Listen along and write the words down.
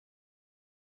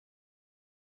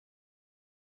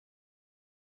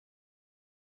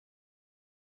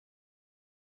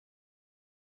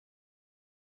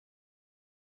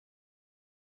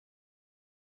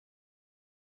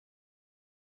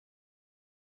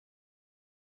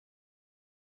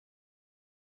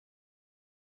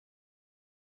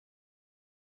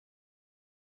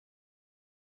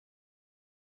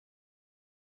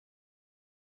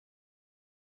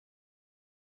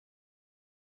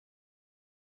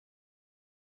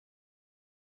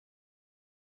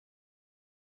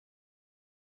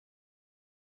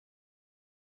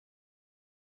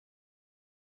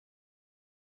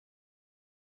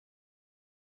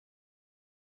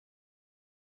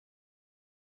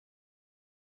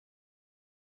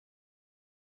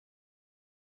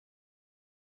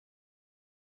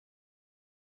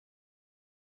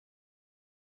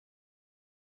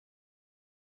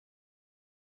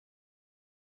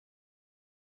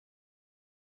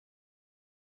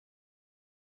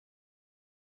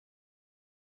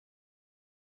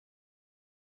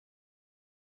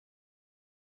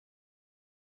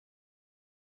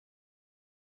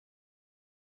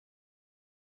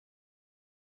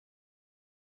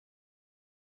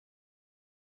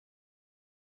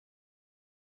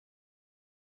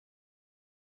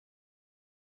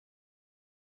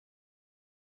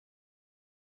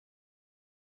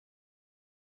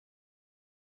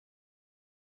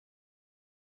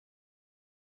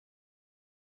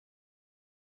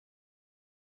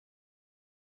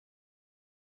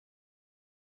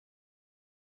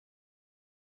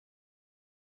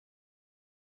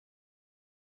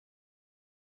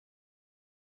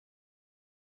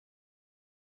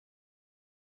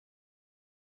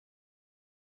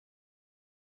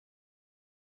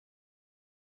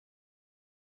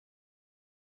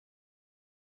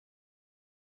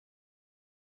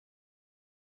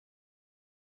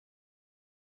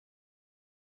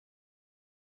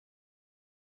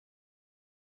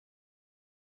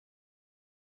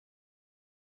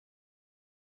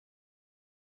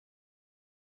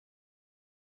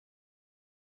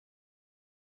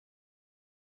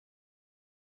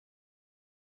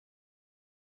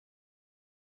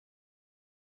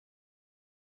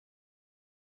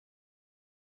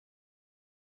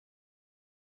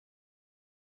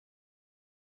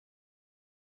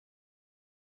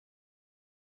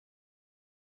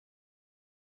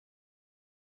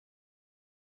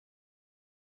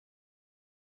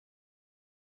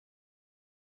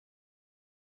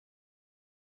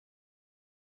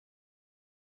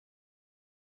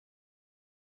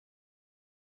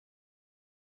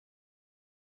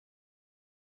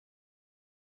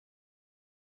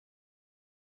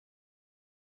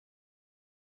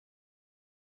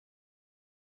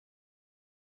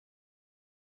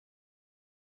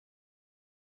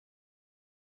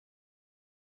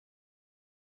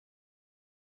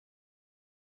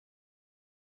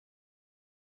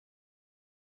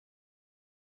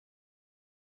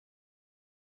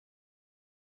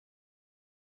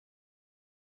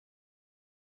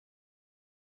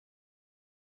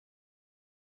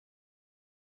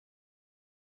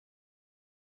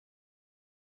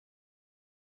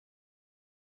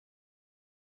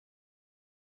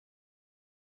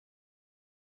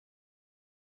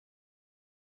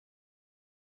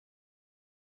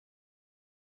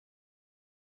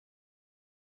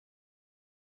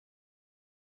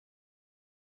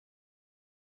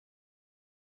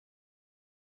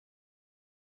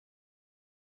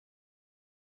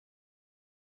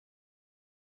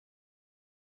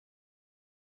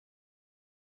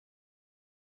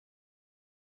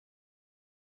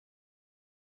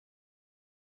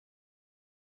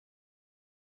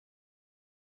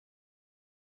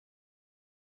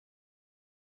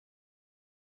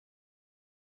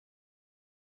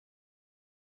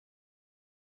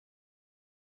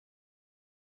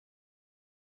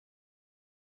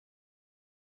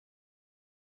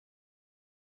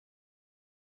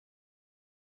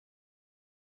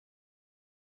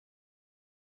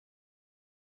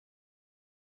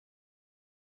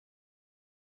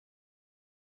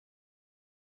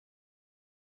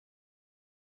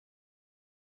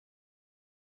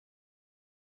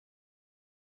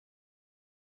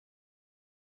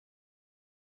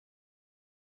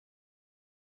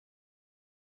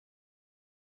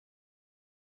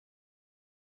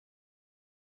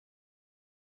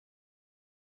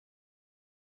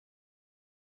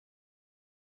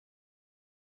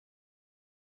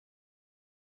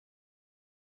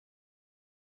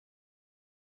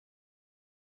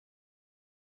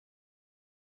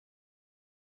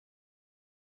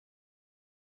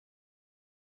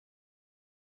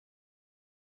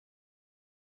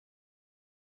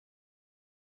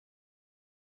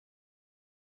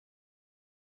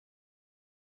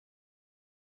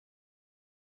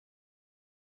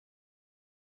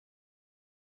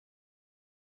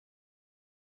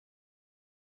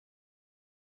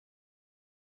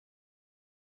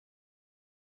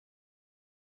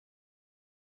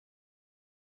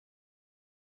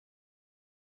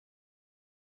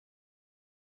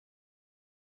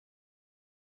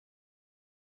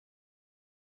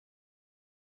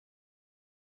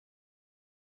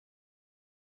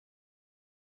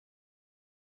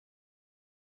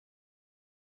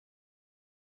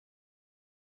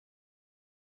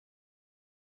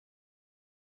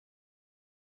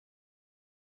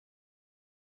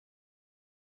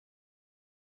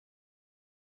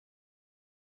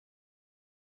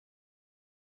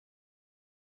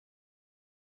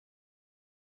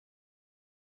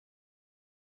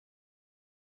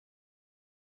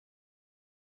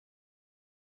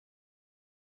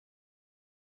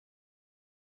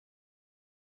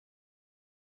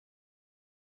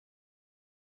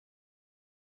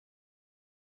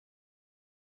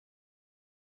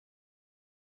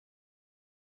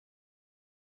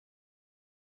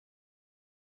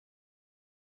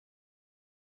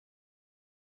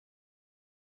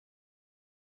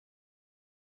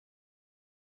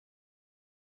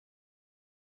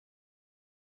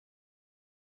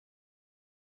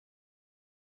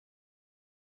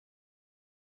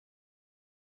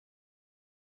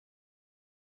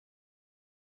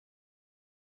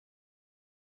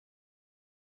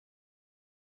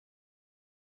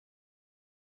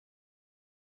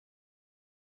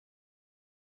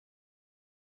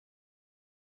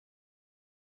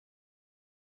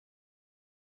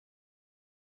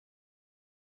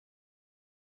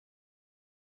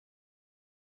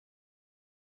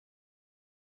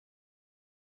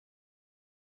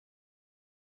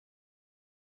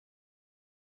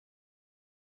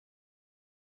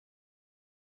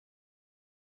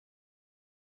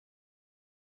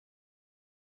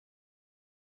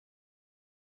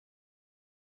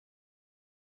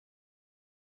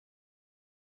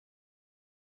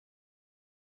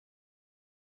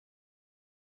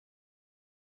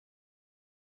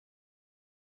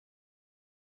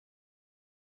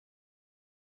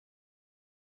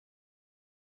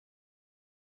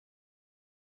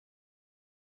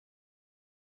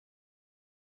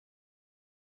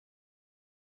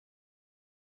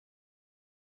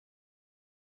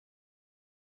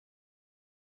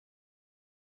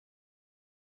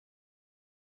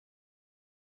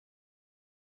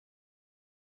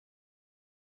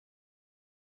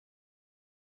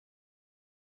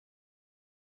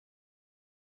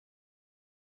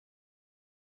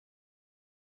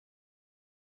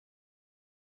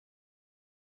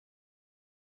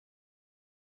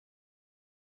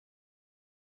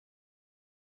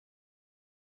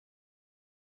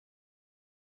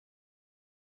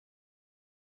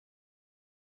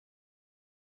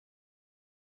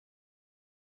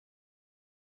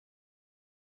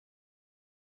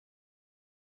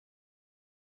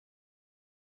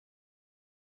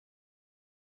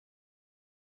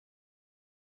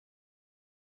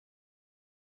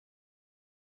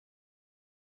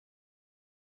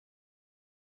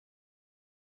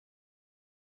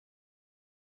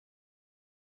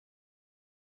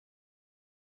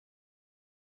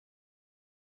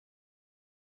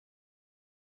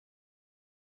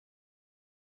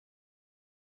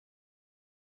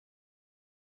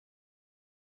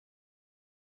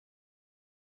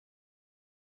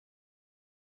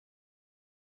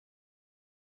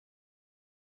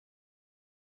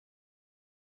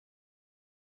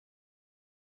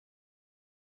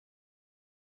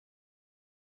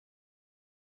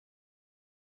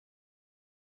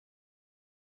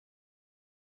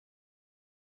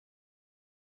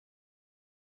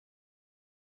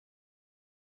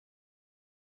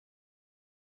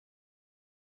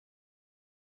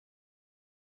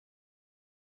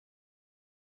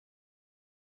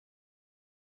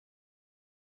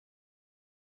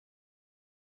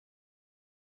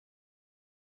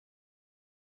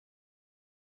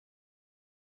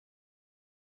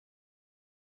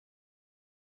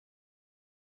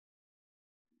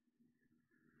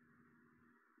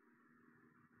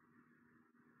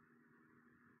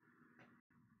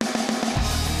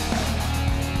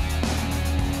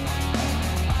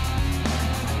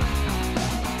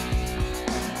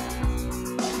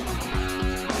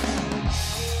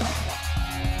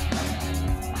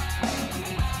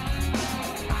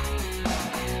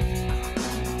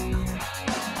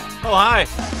Oh, hi.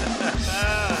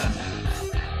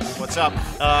 What's up?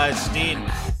 It's Dean.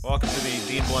 Welcome to the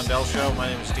Dean Blundell Show. My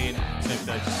name is Dean. I think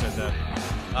I just said that.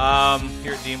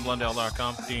 Here at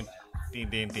DeanBlundell.com. Dean. We're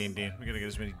going to get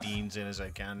as many Deans in as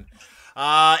I can.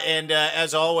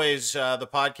 As always, the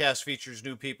podcast features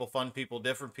new people, fun people,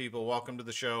 different people. Welcome to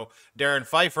the show, Darren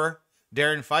Pfeiffer.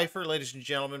 Darren Pfeiffer, ladies and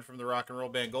gentlemen, from the rock and roll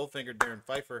band Goldfinger, Darren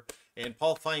Pfeiffer, and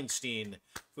Paul Feinstein,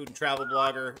 food and travel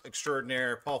blogger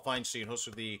extraordinaire. Paul Feinstein, host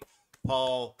of the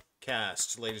Paul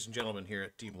Cast, ladies and gentlemen, here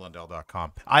at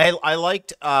DeanBlundell.com. I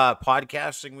liked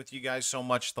podcasting with you guys so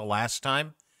much the last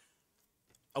time.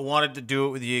 I wanted to do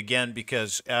it with you again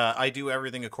because I do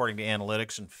everything according to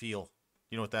analytics and feel.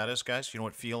 You know what that is, guys? You know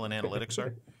what feel and analytics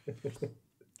are?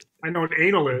 I know what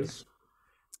anal is.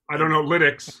 I don't know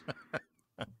lytics.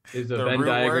 Is a Venn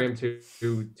diagram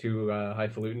too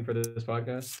highfalutin for this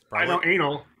podcast? Probably. I know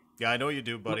anal. Yeah, I know you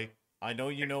do, buddy. I know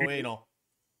you know anal.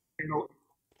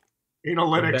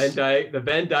 Analytics. The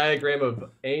Venn diagram of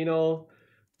anal,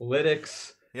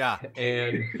 lytics,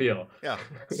 and feel. Yeah.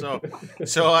 So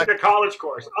a college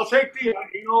course. I'll take the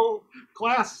anal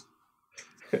class.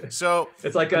 So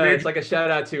it's like a shout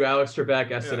out to Alex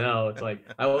Trebek SNL. It's like,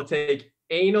 I will take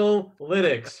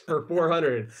analytics for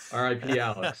 400. R.I.P.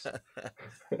 Alex.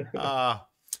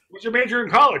 What's your major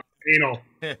in college? Anal.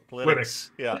 Lytics.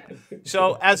 Yeah.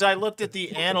 So as I looked at the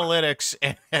analytics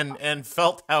and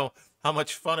felt how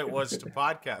much fun it was to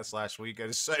podcast last week, I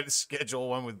decided to schedule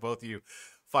one with both of you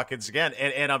fuckings again.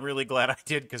 And I'm really glad I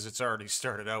did because it's already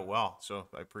started out well. So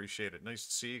I appreciate it. Nice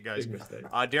to see you guys.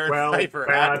 Darren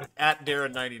Pfeiffer at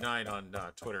Darren99 on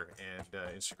Twitter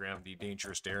and Instagram, The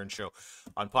Dangerous Darren Show.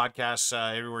 On podcasts,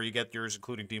 everywhere you get yours,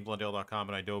 including DeanBlundell.com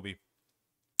and Adobe.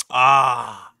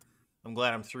 I'm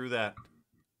glad I'm through that.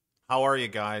 How are you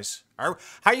guys? How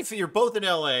you feel? You're both in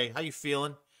LA. How you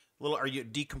feeling? Are you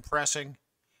decompressing?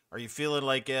 Are you feeling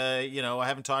like, I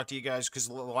haven't talked to you guys because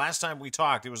the last time we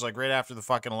talked, it was like right after the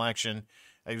fucking election.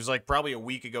 It was like probably a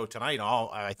week ago tonight,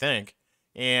 I think.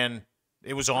 And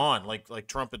it was on. Like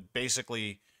Trump had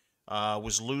basically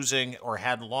was losing or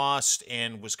had lost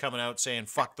and was coming out saying,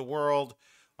 fuck the world.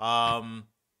 How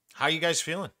are you guys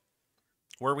feeling?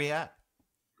 Where are we at?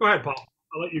 Go ahead, Paul.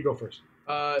 I'll let you go first.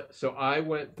 So I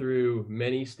went through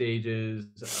many stages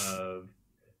of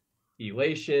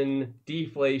elation,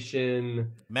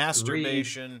 deflation,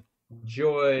 masturbation, grief,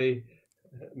 joy,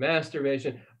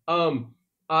 masturbation. I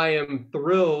am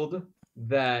thrilled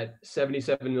that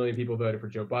 77 million people voted for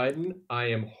Joe Biden.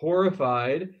 I am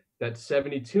horrified that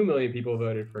 72 million people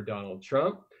voted for Donald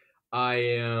Trump. I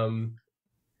am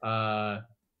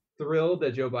thrilled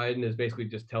that Joe Biden is basically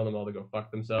just telling them all to go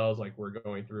fuck themselves, like we're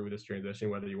going through with this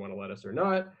transition, whether you want to let us or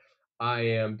not. I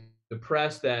am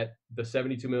depressed that the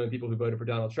 72 million people who voted for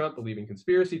Donald Trump believe in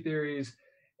conspiracy theories,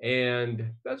 and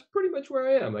that's pretty much where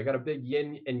I am. I got a big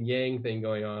yin and yang thing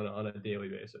going on a daily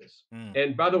basis.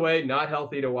 And by the way, not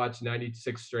healthy to watch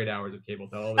 96 straight hours of cable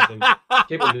television,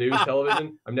 cable news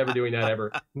television. I'm never doing that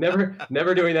ever.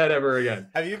 Never doing that ever again.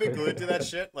 Have you been glued to that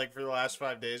shit like for the last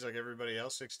 5 days, like everybody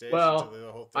else, 6 days? Well,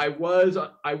 the whole thing?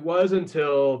 I was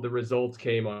until the results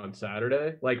came on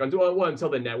Saturday. Like until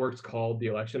the networks called the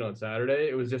election on Saturday.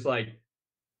 It was just like,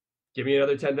 give me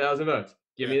another 10,000 votes.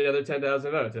 Give me another 10,000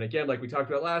 votes. And again, like we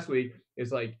talked about last week,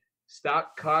 it's like,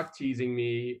 stop cock teasing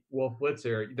me, Wolf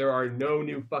Blitzer. There are no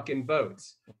new fucking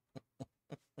votes.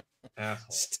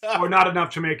 Asshole. Or not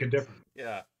enough to make a difference.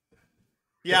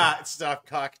 Yeah, stop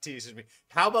cock teasing me.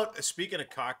 How about, speaking of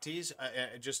cock tease,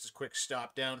 just a quick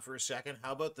stop down for a second.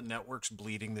 How about the networks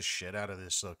bleeding the shit out of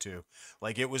this, though, too?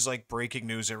 Like, it was like breaking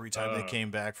news every time they came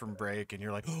back from break, and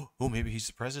you're like, oh, maybe he's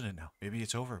the president now. Maybe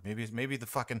it's over. Maybe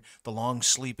the long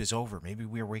sleep is over. Maybe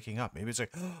we are waking up. Maybe it's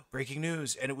like, breaking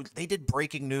news. And they did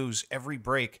breaking news every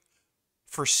break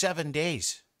for 7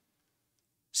 days.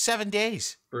 7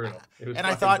 days. Brutal. And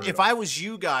I thought, if I was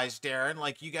you guys, Darren,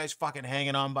 like you guys fucking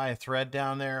hanging on by a thread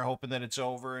down there, hoping that it's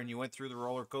over, and you went through the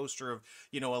roller coaster of,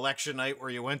 election night where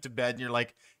you went to bed and you're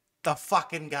like, the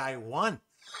fucking guy won.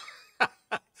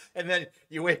 And then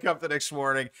you wake up the next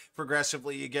morning,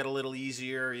 progressively you get a little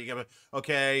easier, you get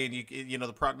okay, and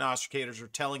the prognosticators are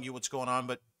telling you what's going on,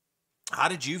 but how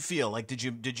did you feel? Like,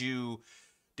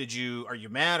 are you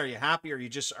mad? Are you happy?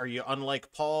 Are you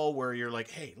unlike Paul where you're like,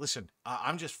 hey, listen,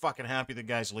 I'm just fucking happy the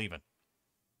guy's leaving?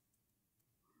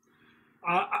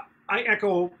 I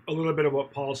echo a little bit of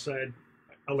what Paul said.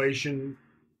 Elation.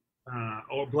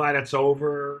 Glad it's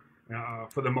over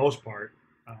for the most part.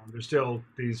 There's still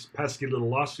these pesky little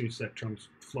lawsuits that Trump's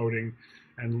floating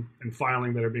and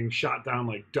filing that are being shot down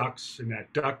like ducks in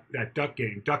that duck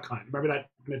game, Duck Hunt. Remember that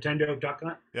Nintendo Duck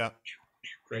Hunt? Yeah.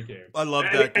 Great game. I love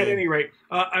that game. At any rate,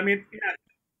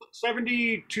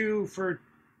 72 for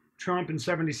Trump and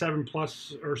 77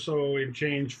 plus or so in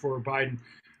change for Biden.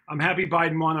 I'm happy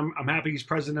Biden won. I'm happy he's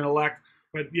president-elect.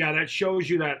 But yeah, that shows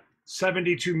you that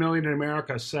 72 million in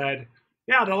America said,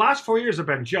 yeah, the last 4 years have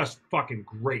been just fucking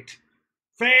great.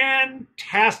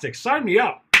 Fantastic. Sign me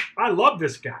up. I love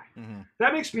this guy. Mm-hmm.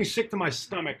 That makes me sick to my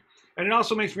stomach. And it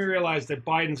also makes me realize that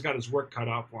Biden's got his work cut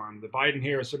out for him. The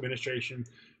Biden-Harris administration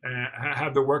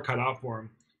have the work cut out for him.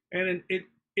 And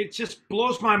it just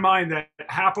blows my mind that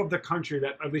half of the country,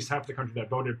 that at least half the country that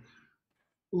voted,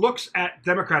 looks at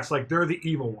Democrats like they're the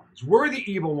evil ones. We're the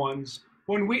evil ones.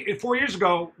 When 4 years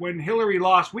ago, when Hillary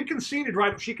lost, we conceded,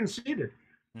 right? She conceded.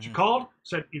 Mm-hmm. She called,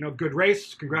 said, good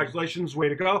race, congratulations, way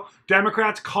to go.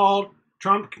 Democrats called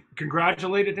Trump,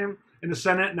 congratulated him in the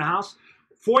Senate and the House.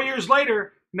 4 years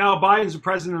later, now Biden's the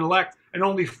president-elect, and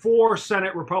only 4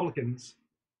 Senate Republicans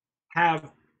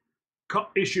have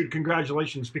issued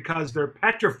congratulations because they're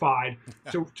petrified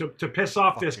to piss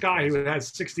off this guy who has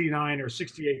 69 or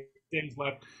 68 days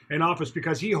left in office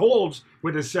because he holds,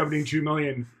 with his 72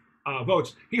 million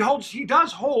votes, he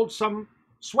does hold some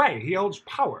sway. He holds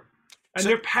power. And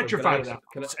they're petrified of that.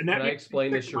 Can I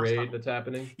explain the charade that's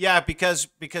happening? Yeah, because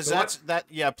that's that.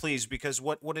 Yeah, please, because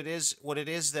what it is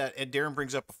that, and Darren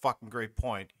brings up a fucking great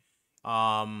point.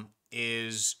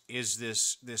 Is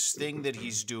this thing that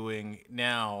he's doing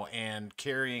now and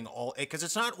carrying all, because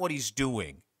it's not what he's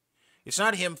doing. It's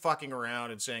not him fucking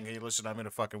around and saying, hey, listen, I'm going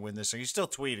to fucking win this thing. He's still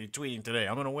tweeting today,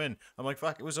 I'm going to win. I'm like,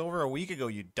 fuck, it was over a week ago,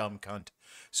 you dumb cunt.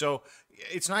 So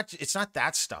it's not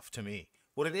that stuff to me.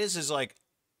 What it is like,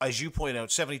 as you point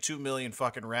out, 72 million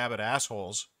fucking rabid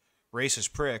assholes,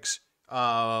 racist pricks,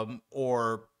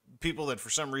 or people that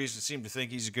for some reason seem to think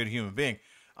he's a good human being.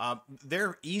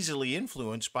 They're easily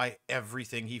influenced by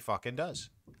everything he fucking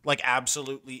does. Like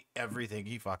absolutely everything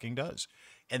he fucking does.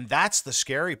 And that's the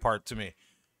scary part to me.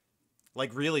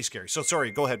 Like really scary. So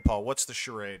sorry, go ahead, Paul. What's the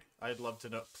charade? I'd love to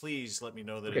know. Please let me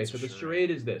know that it's a charade. Okay, so the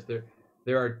charade is this.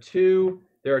 There are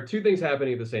two things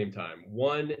happening at the same time.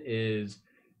 One is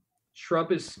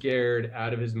Trump is scared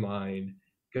out of his mind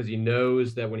because he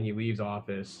knows that when he leaves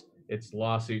office, it's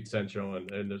lawsuit central,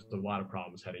 and there's a lot of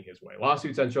problems heading his way.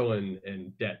 Lawsuit central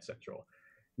and debt central.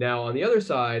 Now, on the other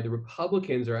side, the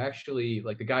Republicans are actually,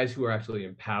 like the guys who are actually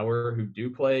in power, who do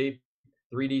play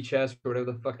 3D chess, or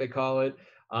whatever the fuck they call it,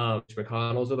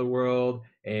 McConnell's of the world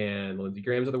and Lindsey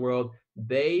Graham's of the world,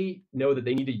 they know that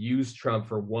they need to use Trump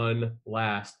for one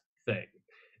last thing.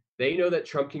 They know that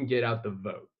Trump can get out the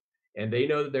vote. And they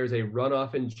know that there's a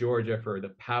runoff in Georgia for the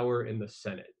power in the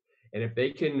Senate. And if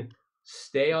they can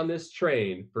stay on this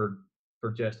train for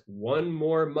just one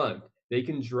more month, they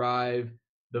can drive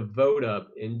the vote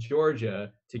up in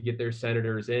Georgia to get their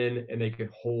senators in, and they can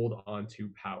hold on to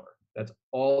power. That's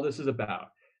all this is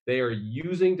about. They are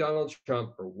using Donald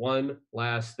Trump for one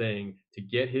last thing to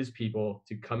get his people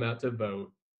to come out to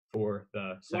vote for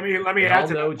the Senate. Let me add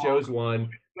to that. Joe's won.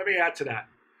 Let me add to that.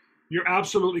 You're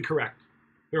absolutely correct.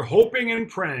 They're hoping and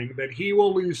praying that he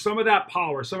will lose some of that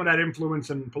power, some of that influence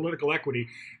and political equity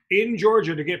in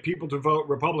Georgia to get people to vote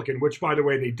Republican, which, by the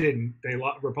way, they didn't.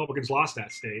 Republicans lost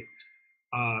that state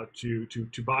to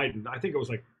Biden. I think it was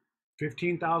like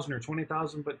 15,000 or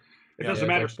 20,000, but it doesn't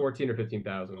matter. Like 14 or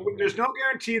 15,000. There's no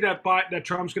guarantee that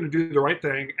Trump's going to do the right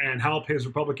thing and help his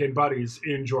Republican buddies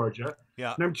in Georgia.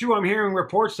 Yeah. Number two, I'm hearing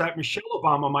reports that Michelle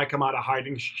Obama might come out of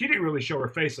hiding. She didn't really show her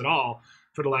face at all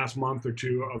for the last month or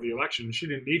two of the election. She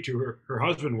didn't need to. Her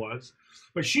husband was.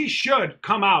 But she should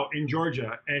come out in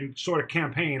Georgia and sort of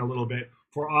campaign a little bit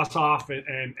for Ossoff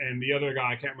and the other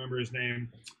guy, I can't remember his name,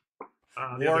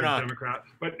 the other Democrat.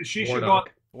 But she should go out.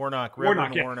 Warnock.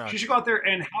 She should go out there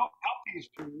and help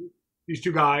these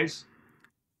two guys,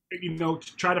 to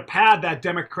try to pad that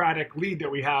Democratic lead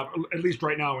that we have, at least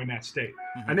right now in that state.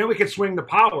 Mm-hmm. And then we can swing the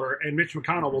power, and Mitch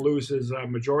McConnell will lose his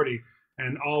majority,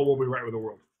 and all will be right with the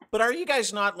world. But are you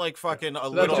guys not like fucking a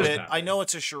little bit? I know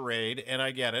it's a charade, and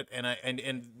I get it,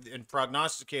 and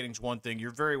prognosticating is one thing.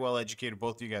 You're very well educated,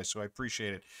 both of you guys, so I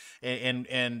appreciate it.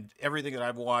 And everything that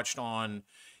I've watched on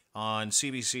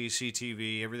CBC,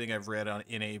 CTV, everything I've read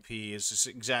in AP is the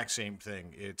exact same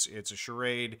thing. It's a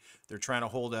charade. They're trying to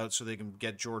hold out so they can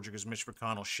get Georgia because Mitch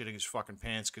McConnell's shitting his fucking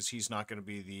pants because he's not going to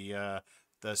be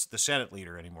the Senate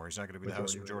leader anymore. He's not going to be the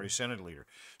House Majority Senate leader.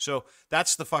 So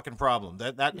that's the fucking problem.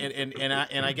 And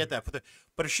I get that.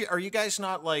 But are you guys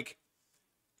not like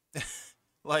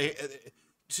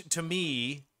to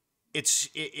me?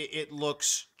 It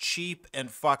looks cheap and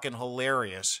fucking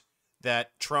hilarious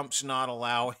that Trump's not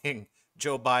allowing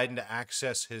Joe Biden to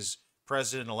access his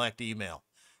president-elect email.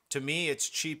 To me, it's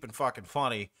cheap and fucking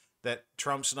funny that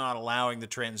Trump's not allowing the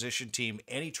transition team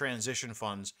any transition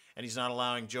funds, and he's not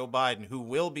allowing Joe Biden, who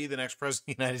will be the next president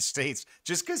of the United States,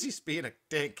 just because he's being a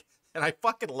dick. And I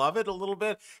fucking love it a little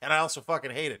bit, and I also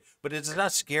fucking hate it. But does it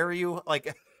not scare you?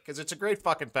 Like, because it's a great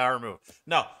fucking power move.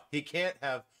 No, he can't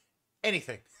have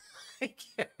anything. He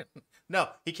can't. No,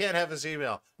 he can't have his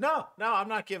email. No, I'm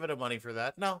not giving him money for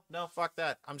that. No, fuck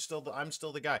that. I'm still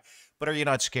the guy. But are you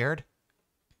not scared?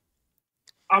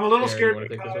 I'm a little scared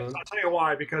because I'll tell you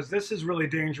why. Because this is really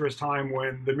dangerous time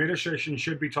when the administration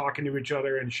should be talking to each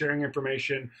other and sharing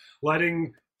information,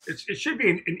 letting it should be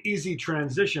an easy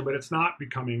transition, but it's not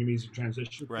becoming an easy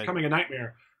transition. It's becoming a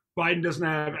nightmare. Biden doesn't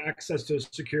have access to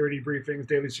security briefings,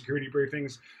 daily security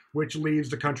briefings, which leaves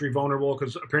the country vulnerable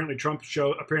because apparently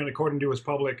apparently according to his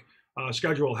public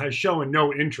schedule, has shown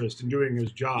no interest in doing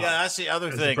his job. Yeah, that's the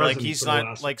other thing. Like, he's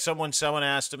not, like, someone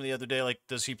asked him the other day, like,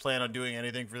 does he plan on doing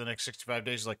anything for the next 65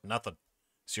 days? He's like, nothing.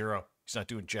 Zero. He's not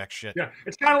doing jack shit. Yeah,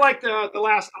 it's kind of like the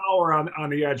last hour on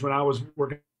The Edge when I was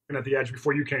working at The Edge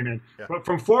before you came in. Yeah. But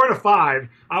from 4 to 5,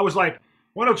 I was like,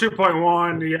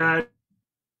 102.1, The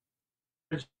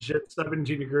Edge,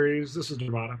 17 degrees. This is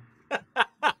Nirvana.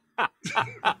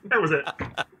 That was it.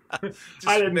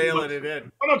 Just mailing it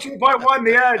in. 102.1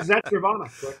 The Edge. That's Nirvana.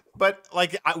 But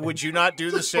like, would you not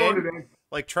do the same?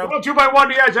 Like Trump.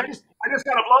 102.1 The Edge. I just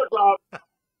got a blowjob.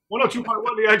 102.1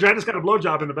 The Edge. I just got a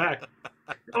blowjob in the back.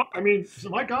 I mean, is the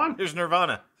mic on? There's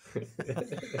Nirvana.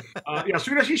 Yeah.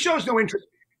 So he shows no interest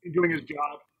in doing his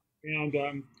job,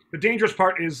 and the dangerous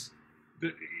part is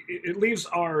it leaves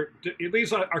our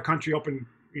country open,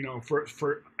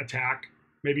 for attack.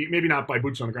 Maybe not by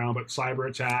boots on the ground, but cyber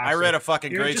attacks. I read a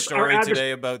fucking great story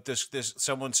today about this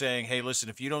someone saying, hey, listen,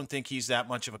 if you don't think he's that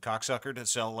much of a cocksucker to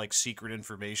sell like secret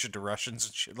information to Russians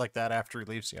and shit like that after he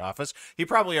leaves the office, he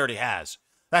probably already has.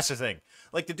 That's the thing.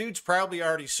 Like, the dude's probably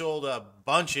already sold a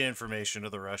bunch of information to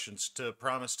the Russians to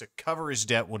promise to cover his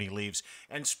debt when he leaves.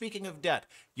 And speaking of debt,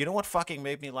 you know what fucking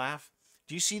made me laugh?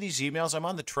 Do you see these emails? I'm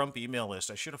on the Trump email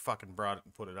list. I should have fucking brought it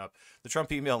and put it up. The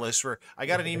Trump email list where I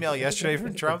got an email yesterday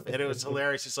from Trump, and it was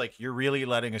hilarious. It's like, you're really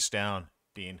letting us down,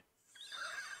 Dean.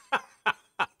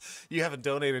 You haven't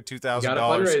donated $2,000. You got to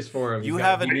fundraise for him. You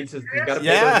haven't. He's got to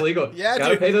pay those legal. Yeah, got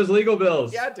to pay those legal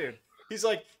bills. Yeah, dude. He's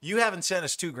like, you haven't sent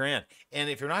us $2,000, and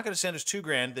if you're not going to send us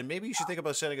 $2,000, then maybe you should think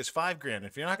about sending us $5,000.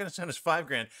 If you're not going to send us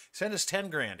 $5,000, send us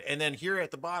 $10,000. And then here at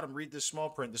the bottom, read this small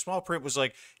print. The small print was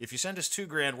like, if you send us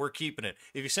 $2,000, we're keeping it.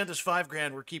 If you send us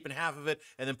 $5,000, we're keeping half of it,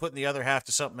 and then putting the other half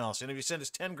to something else. And if you send us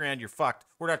 $10,000, you're fucked.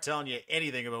 We're not telling you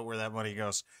anything about where that money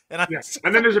goes. And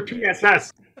and then there's a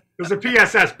PSS. There's a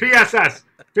PSS. PSS.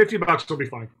 $50 will be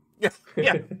fine.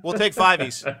 Yeah. We'll take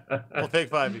fiveys.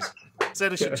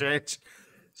 Send us your change.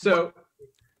 So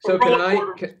can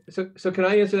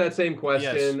I answer that same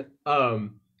question? Yes.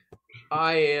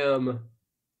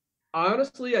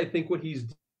 I think what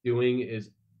he's doing is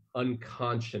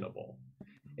unconscionable.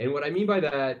 And what I mean by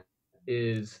that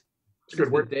is since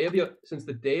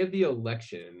the day of the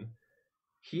election,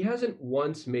 he hasn't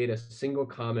once made a single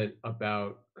comment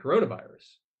about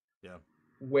coronavirus. Yeah.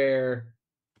 Where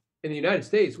in the United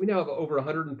States, we now have over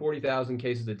 140,000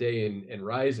 cases a day and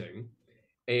rising.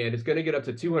 And it's going to get up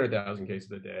to 200,000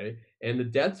 cases a day, and the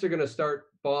deaths are going to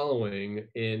start following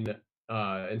and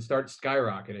start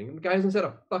skyrocketing. And the guy hasn't said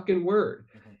a fucking word.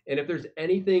 Mm-hmm. And if there's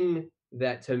anything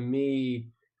that to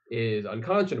me is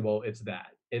unconscionable, it's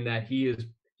that, in that he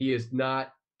is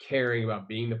not caring about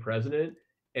being the president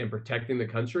and protecting the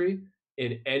country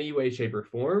in any way, shape, or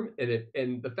form.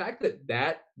 And the fact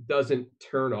that doesn't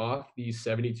turn off these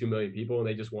 72 million people and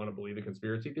they just want to believe the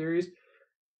conspiracy theories,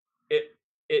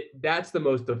 that's the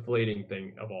most deflating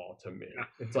thing of all to me.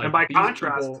 It's like, and by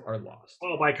contrast, people are lost.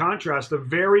 Well, by contrast, the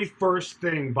very first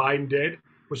thing Biden did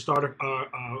was start a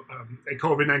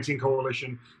COVID-19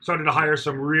 coalition, started to hire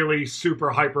some really super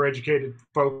hyper-educated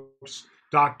folks,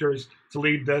 doctors, to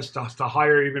lead this, to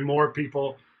hire even more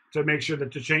people to make sure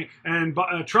that the change. And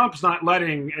Trump's not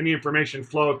letting any information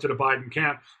flow to the Biden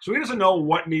camp. So he doesn't know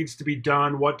what needs to be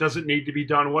done, what doesn't need to be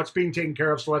done, what's being taken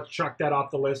care of. So let's chuck that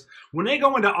off the list. When they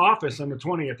go into office on the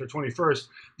 20th or 21st,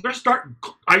 they're starting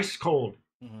ice cold.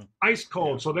 Mm-hmm. Ice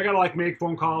cold. So they got to like make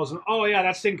phone calls and, oh yeah,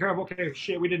 that's taken care of. Okay,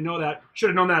 shit, we didn't know that. Should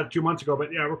have known that 2 months ago,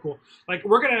 but yeah, we're cool. Like,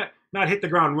 we're going to not hit the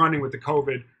ground running with the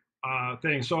COVID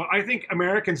thing. So I think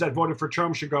Americans that voted for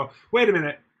Trump should go, wait a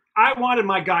minute. I wanted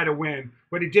my guy to win,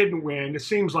 but he didn't win. It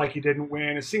seems like he didn't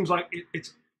win. It seems like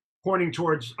it's pointing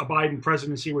towards a Biden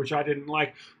presidency, which I didn't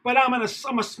like. But I'm a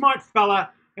smart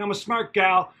fella, and I'm a smart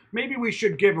gal. Maybe we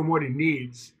should give him what he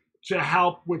needs to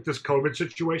help with this COVID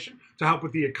situation, to help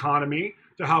with the economy,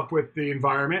 to help with the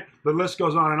environment. The list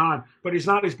goes on and on. But he's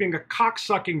not. He's being a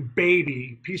cocksucking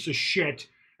baby, piece of shit.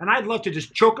 and I'd love to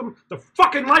just choke them the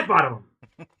fucking life out of them.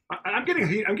 I'm getting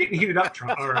heated up.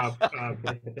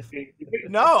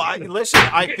 No, listen.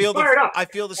 I feel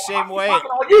the same way.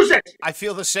 I'll use it. I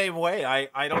feel the same way.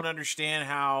 I don't understand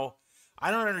how. I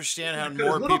don't understand how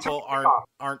more people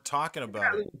aren't talking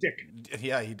about it.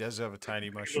 Yeah, he does have a tiny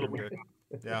mushroom dick.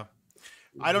 Yeah,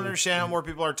 I don't understand how more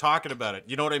people are talking about it.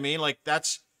 You know what I mean? Like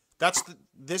this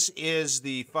is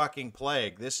the fucking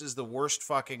plague. This is the worst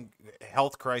fucking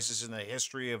health crisis in the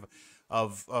history of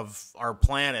our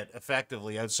planet,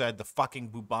 effectively, outside the fucking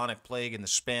bubonic plague and the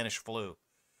Spanish flu.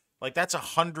 Like, that's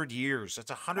 100 years.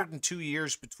 That's 102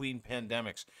 years between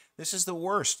pandemics. This is the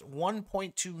worst.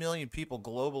 1.2 million people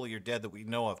globally are dead that we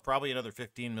know of. Probably another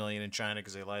 15 million in China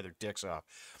because they lie their dicks off.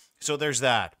 So there's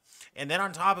that. And then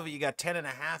on top of it, you got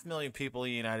 10.5 million people in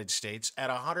the United States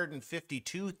at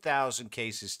 152,000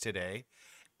 cases today,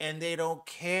 and they don't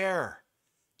care.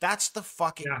 That's the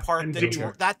fucking part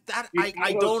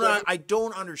I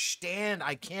don't understand.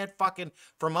 I can't fucking,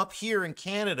 from up here in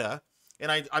Canada,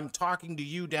 and I'm talking to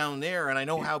you down there, and I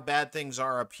know how bad things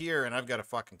are up here, and I've got a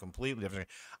fucking completely different.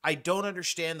 I don't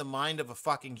understand the mind of a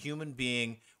fucking human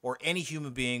being or any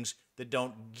human beings that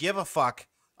don't give a fuck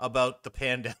about the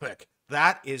pandemic.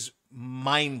 That is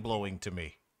mind-blowing to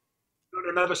me.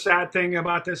 Another sad thing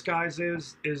about this, guys,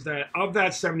 is that of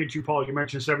that 72 poll, you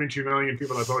mentioned 72 million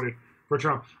people that voted for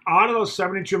Trump. Out of those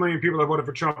 72 million people that voted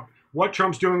for Trump, what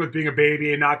Trump's doing with being a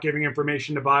baby and not giving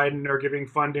information to Biden or giving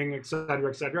funding, et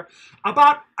cetera,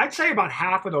 I'd say about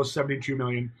half of those 72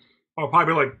 million are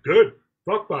probably like, good,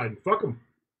 fuck Biden, fuck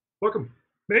him,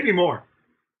 maybe more.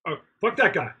 Fuck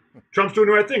that guy. Trump's doing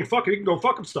the right thing. Fuck him. He can go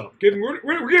fuck himself.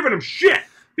 We're giving him shit.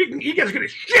 He gets good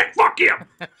as shit. Fuck him.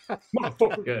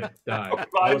 Motherfucker. Good. Die.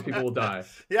 All those people will die.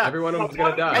 Yeah. Every one of them's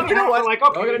going to die. And you know what? Like,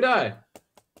 okay. They're all going to die.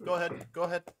 Go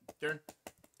ahead, Darren.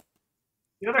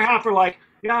 The other half are like,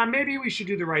 yeah, maybe we should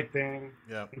do the right thing.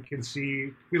 Yeah. And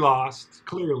concede. We lost,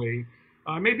 clearly.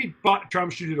 Maybe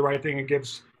Trump should do the right thing and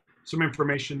gives some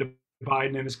information to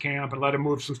Biden and his camp and let him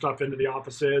move some stuff into the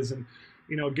offices and,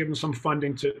 give him some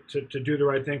funding to do the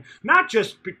right thing. Not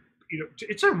just,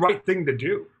 it's a right thing to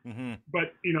do. Mm-hmm.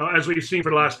 But, as we've seen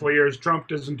for the last 4 years, Trump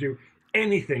doesn't do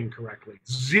anything correctly.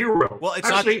 Zero. Well, it's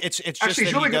just that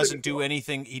he doesn't do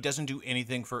anything. He doesn't do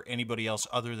anything for anybody else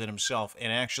other than himself.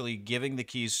 And actually giving the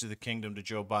keys to the kingdom to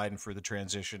Joe Biden for the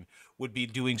transition would be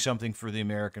doing something for the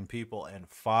American people. And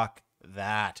fuck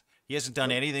that. He hasn't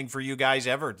done anything for you guys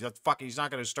ever. He's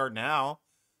not going to start now.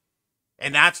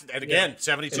 And again,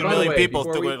 72 million people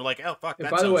were like, oh, fuck,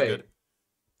 that sounds good.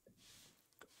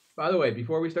 By the way,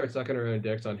 before we start sucking our own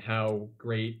dicks on how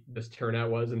great this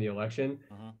turnout was in the election,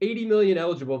 80 million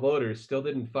eligible voters still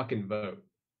didn't fucking vote.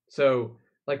 So,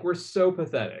 we're so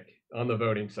pathetic on the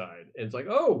voting side. It's like,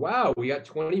 oh, wow, we got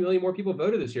 20 million more people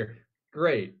voted this year.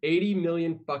 Great. 80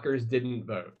 million fuckers didn't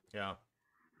vote. Yeah.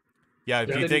 Yeah,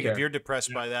 if you're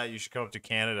depressed by that, you should come up to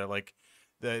Canada. Like,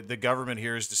 the government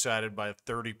here is decided by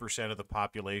 30% of the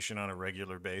population on a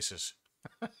regular basis.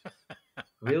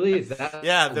 Really? Is that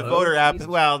yeah, the low? voter app. Jesus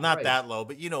well, not Christ. that low,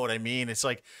 but you know what I mean. It's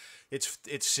like it's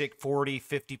 40,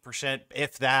 50%,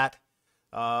 if that,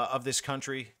 of this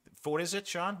country. What is it,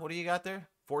 Sean? What do you got there?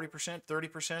 40%,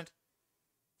 30%,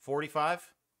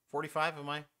 45, 45. Am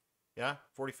I? Yeah,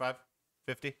 45,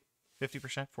 50,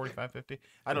 50%, 45, 50.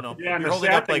 I don't know. Yeah, you're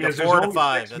holding up like a 4 to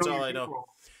 5. That's all I know. People.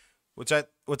 What's that?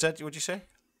 What'd you say?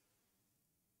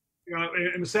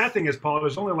 And the sad thing is, Paul,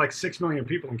 there's only like 6 million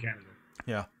people in Canada.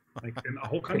 Yeah. Like in the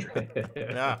whole country.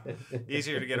 Yeah.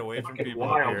 Easier to get away from people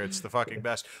wild. up here. It's the fucking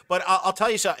best. But I'll tell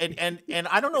you something, and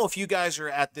I don't know if you guys are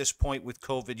at this point with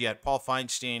COVID yet. Paul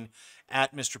Feinstein,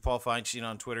 at Mr. Paul Feinstein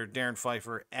on Twitter. Darren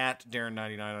Pfeiffer, at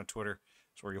Darren99 on Twitter.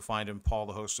 That's where you'll find him. Paul,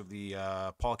 the host of the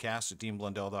Paulcast at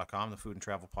DeanBlundell.com, the food and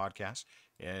travel podcast.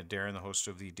 And Darren, the host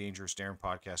of the Dangerous Darren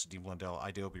podcast at Dean Blundell,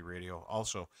 IDOB Radio.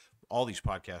 Also, all these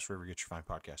podcasts, wherever you get your fine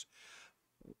podcasts.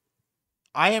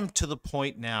 I am to the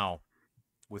point now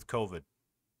with COVID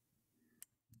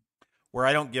where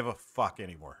I don't give a fuck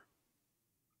anymore.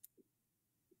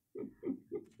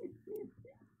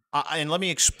 And let me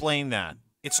explain that.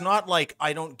 It's not like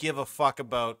I don't give a fuck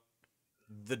about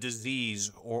the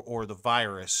disease or the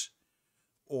virus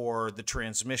or the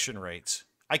transmission rates.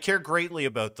 I care greatly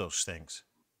about those things.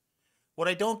 What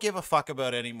I don't give a fuck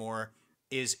about anymore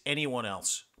is anyone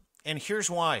else. And here's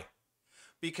why.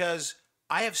 Because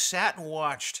I have sat and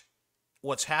watched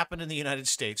what's happened in the United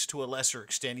States to a lesser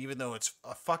extent, even though it's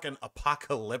a fucking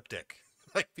apocalyptic.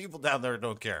 Like, people down there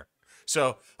don't care.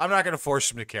 So I'm not going to force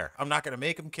them to care. I'm not going to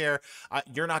make them care.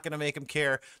 You're not going to make them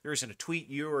care. There isn't a tweet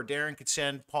you or Darren could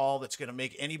send, Paul, that's going to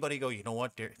make anybody go, you know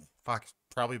what, Darren, fuck,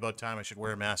 probably about time I should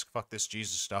wear a mask. Fuck this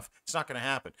Jesus stuff. It's not going to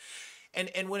happen.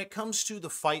 And when it comes to the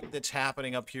fight that's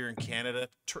happening up here in Canada,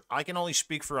 I can only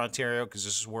speak for Ontario because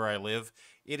this is where I live.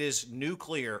 It is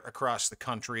nuclear across the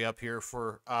country up here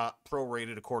for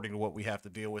prorated according to what we have to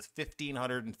deal with.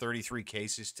 1,533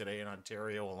 cases today in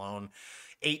Ontario alone,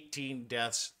 18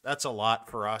 deaths. That's a lot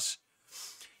for us.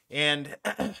 And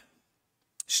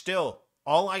still,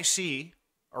 all I see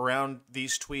around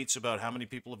these tweets about how many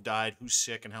people have died, who's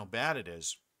sick, and how bad it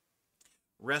is,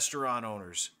 restaurant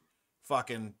owners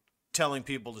fucking telling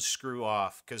people to screw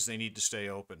off because they need to stay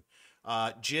open.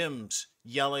 Gyms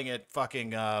yelling at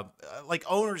fucking, like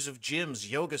owners of gyms,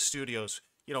 yoga studios,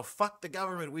 you know, fuck the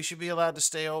government. We should be allowed to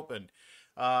stay open.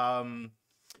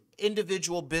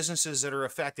 Individual businesses that are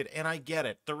affected. And I get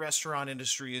it. The restaurant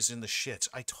industry is in the shits.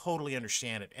 I totally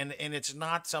understand it. And it's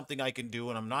not something I can do,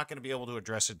 and I'm not going to be able to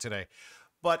address it today.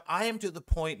 But I am to the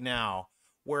point now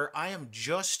where I am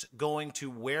just going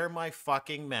to wear my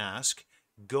fucking mask,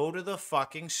 go to the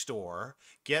fucking store,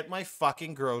 get my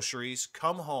fucking groceries,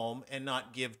 come home, and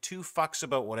not give two fucks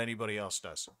about what anybody else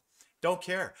does. Don't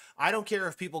care. I don't care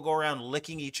if people go around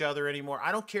licking each other anymore.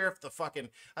 I don't care if I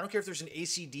don't care if there's an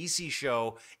AC/DC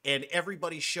show and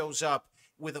everybody shows up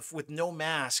with no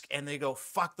mask and they go,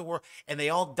 fuck the world, and they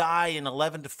all die in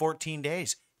 11 to 14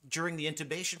 days. During the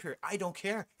intubation period. I don't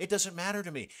care. It doesn't matter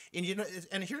to me. And you know,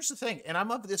 and here's the thing, and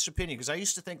I'm of this opinion because I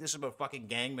used to think this about fucking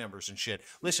gang members and shit.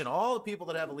 Listen, all the people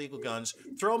that have illegal guns,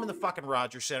 throw them in the fucking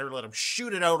Rogers Center, let them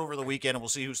shoot it out over the weekend, and we'll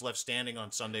see who's left standing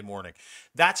on Sunday morning.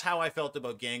 That's how I felt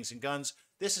about gangs and guns.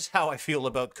 This is how I feel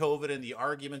about COVID and the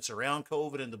arguments around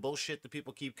COVID and the bullshit that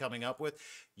people keep coming up with.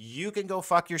 You can go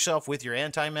fuck yourself with your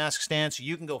anti-mask stance.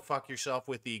 You can go fuck yourself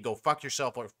with the go fuck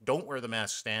yourself or don't wear the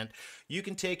mask stand. You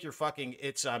can take your fucking,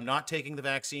 I'm not taking the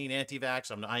vaccine,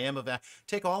 anti-vax, I am a vax.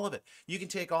 Take all of it. You can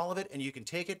take all of it and you can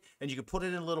take it and you can put it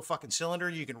in a little fucking cylinder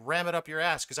and you can ram it up your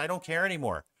ass because I don't care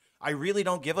anymore. I really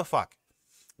don't give a fuck.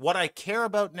 What I care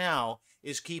about now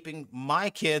is keeping my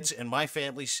kids and my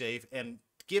family safe and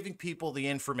giving people the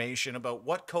information about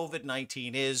what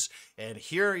COVID-19 is, and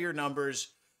here are your numbers.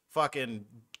 Fucking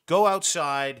go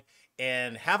outside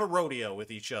and have a rodeo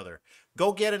with each other.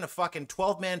 Go get in a fucking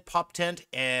 12-man pup tent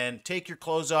and take your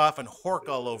clothes off and hork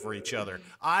all over each other.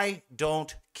 I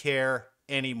don't care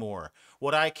anymore.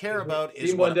 What I care about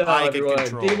is what I can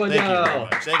control. Thank you very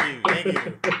much. Thank you. Thank you.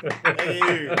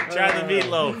 Thank you. Try the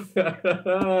meatloaf.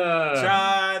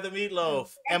 Try the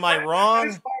meatloaf. Am I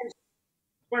wrong?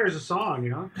 Where's the song, you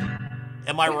know?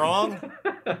 Am I wrong?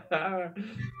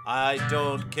 I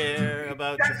don't care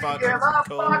about your fucking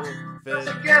COVID.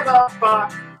 Doesn't give a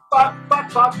fuck.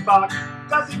 Fuck.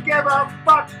 Doesn't give a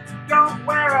fuck. Don't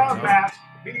wear a mask.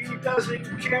 He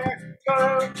doesn't care.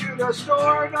 Go to the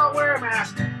store, don't wear a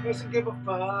mask. Doesn't give a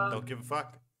fuck. Don't give a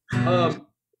fuck.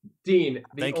 Dean,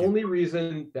 the only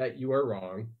reason that you are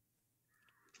wrong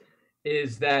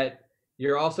is that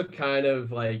you're also kind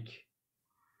of like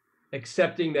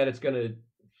accepting that it's going to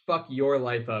fuck your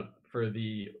life up for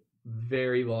the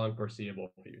very long foreseeable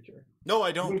future. No,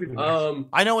 I don't.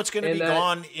 I know it's going to be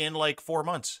gone in like 4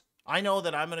 months. I know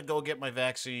that I'm going to go get my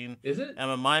vaccine. Is it? I'm going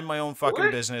to mind my own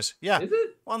fucking business. Yeah. Is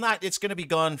it? Well, it's going to be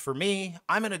gone for me.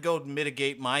 I'm going to go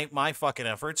mitigate my fucking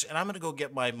efforts, and I'm going to go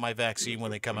get my vaccine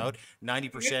when they come out.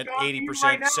 90%,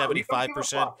 80%,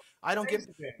 75%. I don't give...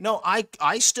 No,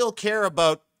 I still care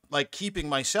about like keeping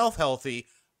myself healthy.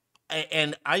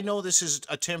 And I know this is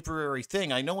a temporary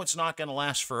thing. I know it's not going to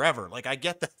last forever. Like, I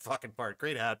get that fucking part.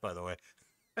 Great hat, by the way.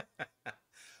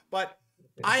 But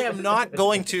I am not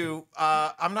going to,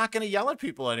 I'm not going to yell at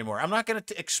people anymore. I'm not going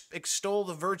to extol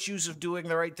the virtues of doing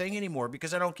the right thing anymore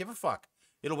because I don't give a fuck.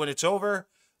 When it's over,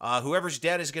 whoever's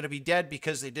dead is going to be dead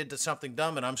because they did something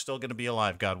dumb, and I'm still going to be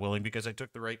alive, God willing, because I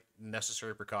took the right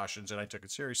necessary precautions and I took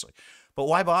it seriously. But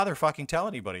why bother fucking tell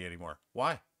anybody anymore?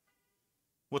 Why?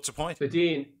 What's the point? So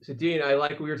Dean, I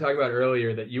like what we were talking about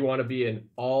earlier, that you want to be an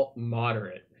alt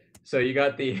moderate. So you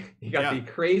got the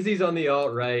crazies on the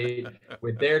alt right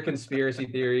with their conspiracy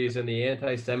theories and the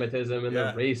anti-Semitism and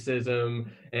the racism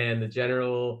and the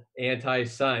general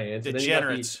anti-science.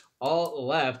 Degenerates. And then alt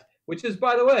left, which is,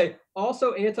 by the way,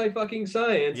 also anti-fucking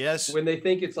science. Yes. When they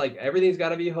think it's like everything's got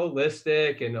to be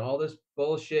holistic and all this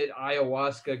bullshit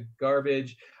ayahuasca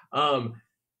garbage.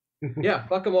 Yeah,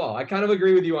 fuck them all. I kind of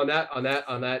agree with you on that.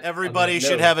 Everybody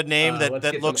should have a name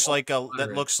that looks like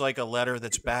a letter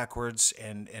that's backwards,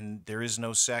 and there is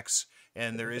no sex,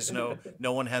 and there is no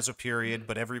one has a period,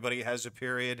 but everybody has a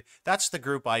period. That's the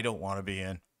group I don't want to be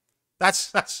in.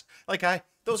 That's like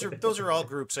those are all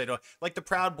groups I don't like. The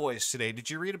Proud Boys today.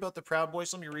 Did you read about the Proud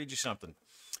Boys? Let me read you something.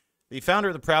 The founder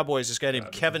of the Proud Boys is a guy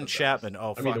named Kevin Chapman.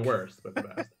 Oh, fuck. I mean the worst, but the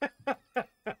best.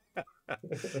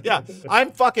 Yeah,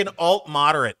 I'm fucking alt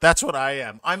moderate. That's what I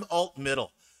am. I'm alt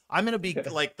middle. I'm gonna be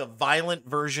like the violent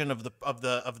version of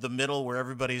the middle, where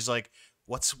everybody's like,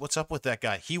 what's up with that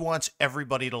guy? He wants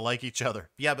everybody to like each other.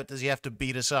 Yeah, but does he have to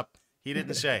beat us up? He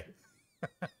didn't say.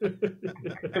 Yeah.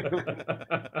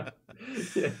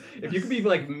 If you could be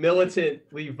like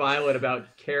militantly violent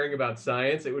about caring about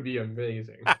science, it would be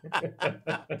amazing.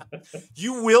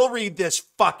 You will read this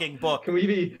fucking book. Can we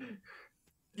be?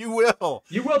 You will.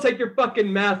 You will take your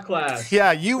fucking math class.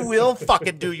 Yeah, you will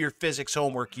fucking do your physics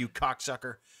homework, you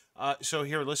cocksucker. So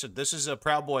here, listen. This is a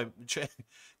Proud Boy,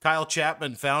 Kyle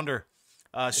Chapman, founder.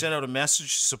 Sent out a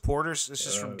message to supporters. This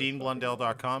is from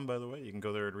DeanBlundell.com, by the way. You can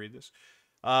go there and read this.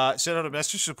 Sent out a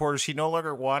message to supporters. He no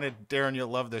longer wanted, Darren, you'll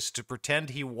love this, to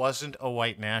pretend he wasn't a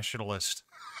white nationalist.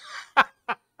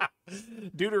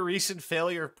 Due to recent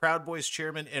failure of Proud Boys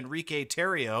chairman Enrique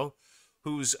Tarrio,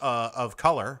 who's of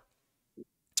color,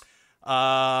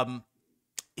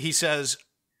 he says,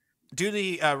 due to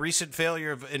the recent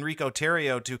failure of Enrico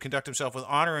Tarrio to conduct himself with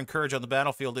honor and courage on the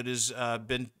battlefield, it has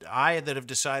been I that have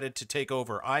decided to take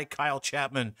over. I, Kyle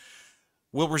Chapman,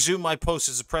 will resume my post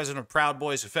as the president of Proud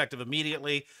Boys effective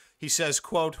immediately. He says,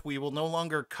 quote, we will no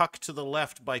longer cuck to the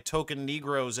left by token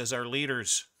Negroes as our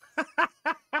leaders.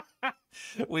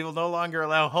 We will no longer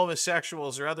allow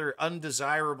homosexuals or other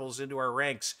undesirables into our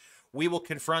ranks. We will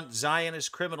confront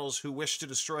Zionist criminals who wish to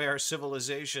destroy our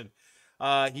civilization.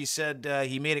 He said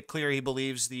he made it clear he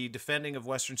believes the defending of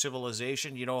Western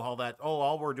civilization, you know, how that,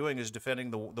 all we're doing is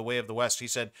defending the way of the West. He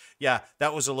said, yeah,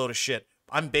 that was a load of shit.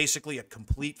 I'm basically a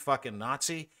complete fucking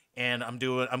Nazi, and I'm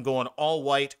going all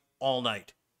white all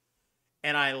night.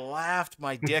 And I laughed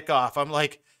my dick off. I'm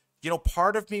like, you know,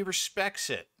 part of me respects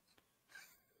it.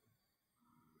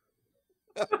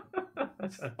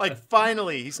 Like,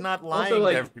 finally, he's not lying to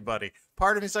everybody.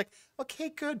 Part of me's like, okay,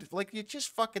 good. Like, you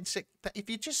just fucking say, if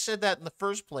you just said that in the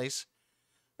first place,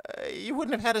 you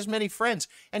wouldn't have had as many friends.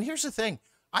 And here's the thing.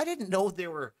 I didn't know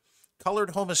there were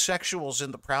colored homosexuals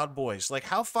in the Proud Boys. Like,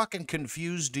 how fucking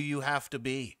confused do you have to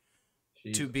be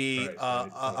to be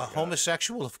a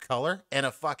homosexual of color and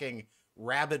a fucking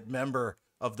rabid member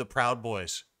of the Proud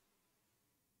Boys?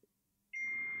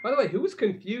 By the way, who was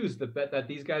confused that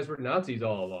these guys were Nazis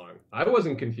all along? I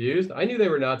wasn't confused. I knew they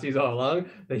were Nazis all along.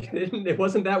 It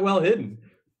wasn't that well hidden.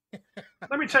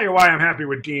 Let me tell you why I'm happy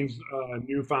with Dean's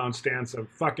newfound stance of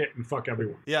fuck it and fuck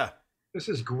everyone. Yeah. This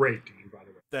is great, Dean, by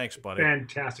the way. Thanks, buddy.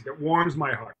 Fantastic. It warms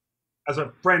my heart. As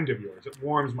a friend of yours, it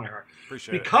warms my heart.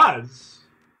 Appreciate it. Because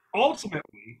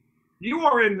ultimately, you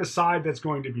are in the side that's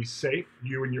going to be safe.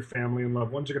 You and your family and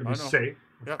loved ones are going to be safe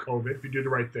with COVID if you do the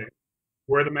right thing.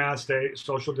 Wear the mask, stay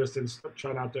social distance,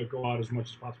 try not to go out as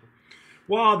much as possible.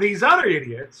 Well, these other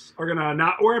idiots are going to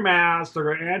not wear masks. They're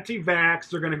going to anti-vax.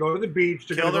 They're going to go to the beach.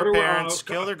 They're kill going their to parents.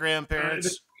 Kill their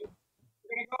grandparents.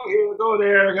 They're going to go here, go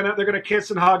there. They're going to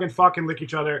kiss and hug and fucking lick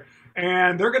each other.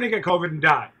 And they're going to get COVID and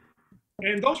die.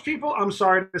 And those people, I'm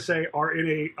sorry to say, are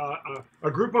in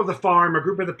a group of the farm, a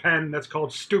group of the pen that's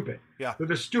called stupid. Yeah. They're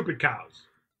the stupid cows.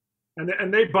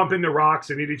 And they bump into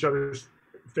rocks and eat each other's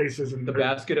faces. And the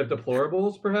basket of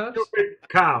deplorables, perhaps? Stupid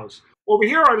cows. Over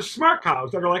here are the smart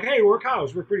cows that are like, hey, we're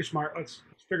cows. We're pretty smart. Let's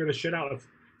figure this shit out.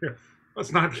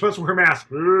 Let's wear masks.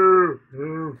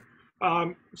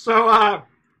 So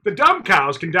the dumb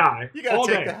cows can die. You got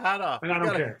to take the hat off. And I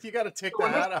don't care. You got to take the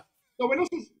hat off. So when this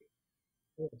is...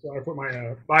 Sorry, I put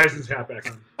my Bison's hat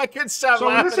back on. I couldn't stop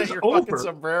laughing at your fucking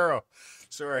sombrero.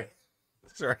 Sorry.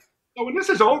 So when this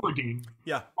is over, Dean,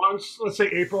 yeah, once, let's say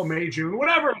April, May, June,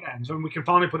 whatever it ends, and we can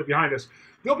finally put it behind us,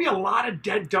 there'll be a lot of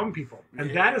dead dumb people.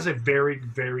 And that is a very,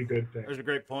 very good thing. There's a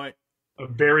great point. A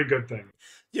very good thing.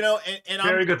 You know, and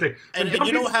very good thing. And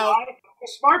you know how...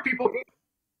 Smart people get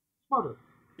smarter.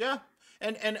 Yeah.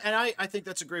 And I think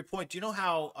that's a great point. Do you know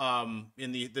how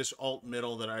in this alt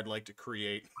middle that I'd like to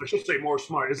create? I should say more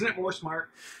smart. Isn't it more smart?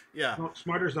 Yeah. No,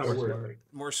 smarter is not a word. Smart.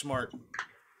 More smart.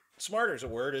 Smarter is a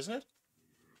word, isn't it?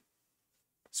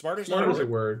 Smarter is a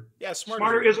word. Yeah,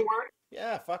 smarter is a word.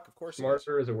 Yeah, fuck, of course.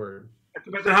 Smarter is a word. It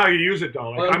depends on how you use it,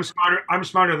 though. Like, I'm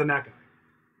smarter than that guy.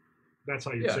 That's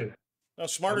how you say that. No,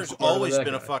 smarter's always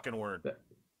been a fucking word.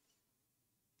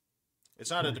 It's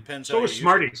not. It depends. So is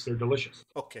Smarties. They're delicious.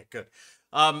 Okay, good.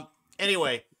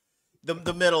 Anyway,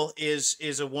 the middle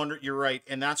is a wonder. You're right,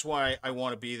 and that's why I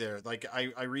want to be there. Like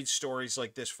I read stories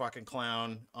like this fucking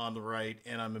clown on the right,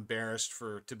 and I'm embarrassed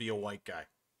to be a white guy.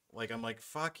 Like, I'm like,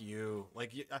 fuck you.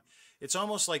 Like, it's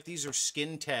almost like these are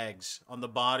skin tags on the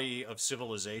body of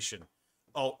civilization.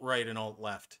 Alt right and alt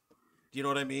left. Do you know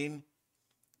what I mean?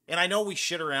 And I know we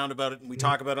shit around about it and we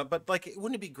talk about it, but like,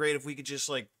 wouldn't it be great if we could just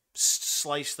like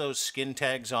slice those skin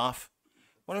tags off?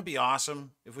 Wouldn't it be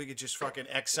awesome if we could just fucking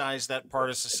excise that part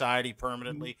of society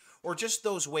permanently? Or just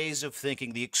those ways of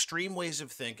thinking, the extreme ways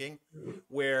of thinking,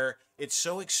 where it's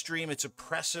so extreme it's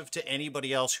oppressive to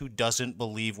anybody else who doesn't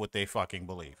believe what they fucking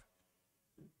believe.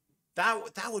 That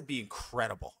would be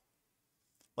incredible.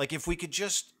 Like if we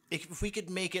could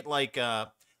make it like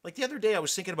the other day I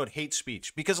was thinking about hate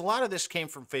speech, because a lot of this came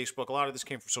from Facebook, a lot of this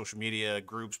came from social media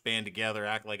groups band together,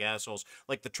 act like assholes,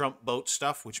 like the Trump boat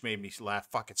stuff, which made me laugh.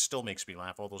 Fuck, it still makes me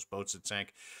laugh. All those boats that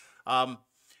sank, and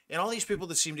all these people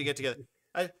that seem to get together.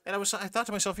 I thought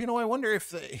to myself, I wonder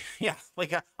if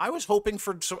I was hoping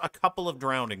for a couple of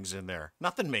drownings in there,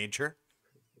 nothing major.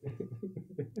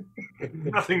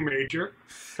 Nothing major.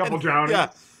 Couple drownings.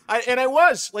 Yeah, I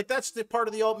was like, that's the part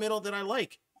of the alt middle that I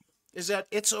like. Is that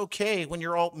it's okay when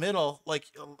you're alt middle, like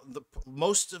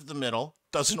most of the middle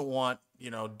doesn't want,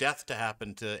 death to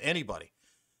happen to anybody.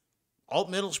 Alt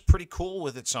middle's pretty cool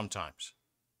with it sometimes.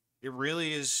 It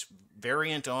really is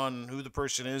variant on who the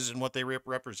person is and what they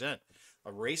represent.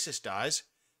 A racist dies,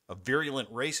 a virulent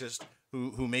racist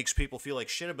who makes people feel like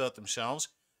shit about themselves.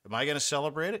 Am I going to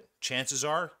celebrate it? Chances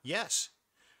are, yes.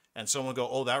 And someone go,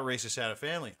 oh, that racist had a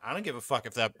family. I don't give a fuck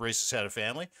if that racist had a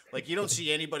family. Like, you don't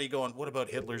see anybody going, what about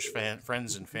Hitler's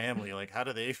friends and family? Like, how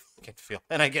do they fucking feel?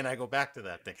 And again, I go back to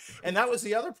that thing. And that was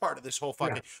the other part of this whole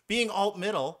fucking being alt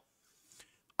middle.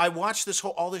 I watched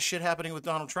all this shit happening with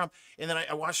Donald Trump, and then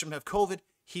I watched him have COVID.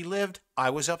 He lived. I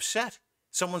was upset.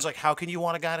 Someone's like, how can you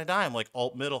want a guy to die? I'm like,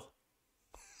 alt middle.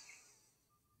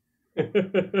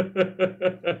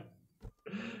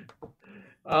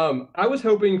 I was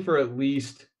hoping for at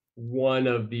least one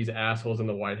of these assholes in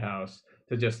the White House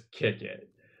to just kick it.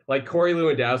 Like Corey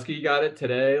Lewandowski got it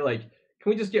today. Like, can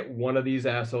we just get one of these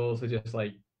assholes to just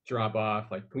like drop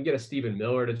off? Like, can we get a Stephen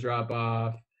Miller to drop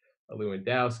off? A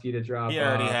Lewandowski to drop off? He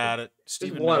already had it.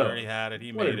 Stephen Miller already had it.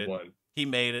 He made it. He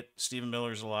made it. Stephen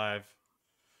Miller's alive.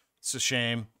 It's a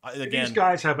shame. Again, these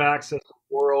guys have access to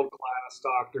world-class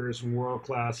doctors and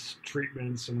world-class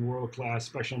treatments and world-class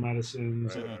special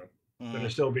medicines that are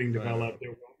still being developed.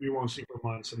 We won't see for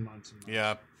months and months and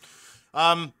months.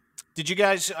 Yeah. Did you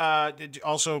guys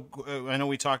also? I know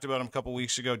we talked about him a couple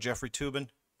weeks ago. Jeffrey Toobin.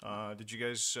 Did you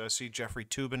guys see Jeffrey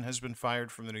Toobin has been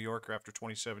fired from the New Yorker after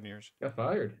 27 years? Got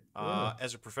fired.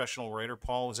 As a professional writer,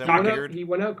 Paul, is that weird? He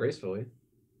went out gracefully.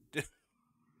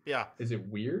 Yeah. Is it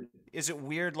weird? Is it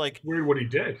weird? Like, it's weird what he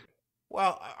did.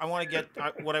 Well,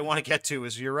 what I want to get to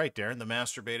is, you're right, Darren, the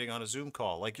masturbating on a Zoom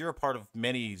call. Like, you're a part of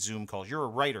many Zoom calls. You're a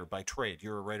writer by trade.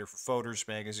 You're a writer for Folders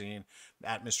magazine,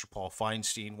 at Mr. Paul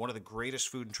Feinstein, one of the greatest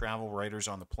food and travel writers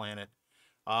on the planet.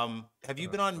 Have you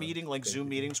been on Zoom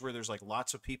meetings where there's like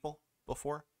lots of people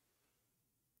before?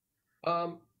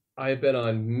 I've been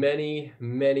on many,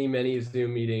 many, many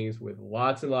Zoom meetings with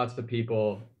lots and lots of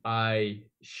people. I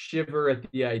shiver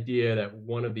at the idea that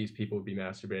one of these people would be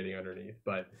masturbating underneath,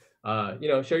 but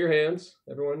show your hands,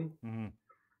 everyone. Mm-hmm.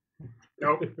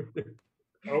 Nope.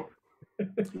 Nope.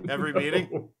 Every meeting.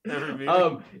 One hand.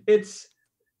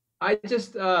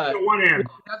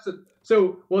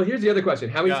 Well, here's the other question: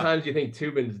 how many times do you think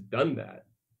Toobin's done that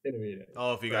in a meeting?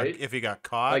 Oh, if he got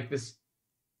caught, like this.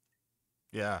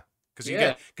 Yeah, because he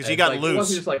got loose. It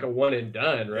wasn't just like a one and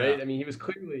done, right? Yeah. I mean, he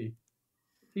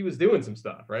was doing some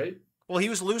stuff, right? Well, he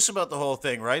was loose about the whole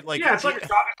thing, right? Like, yeah, it's like a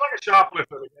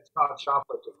shoplifter that gets caught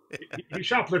shoplifting. He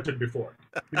shoplifted before.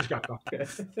 He just got caught.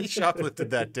 He shoplifted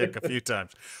that dick a few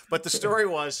times. But the story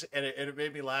was, and it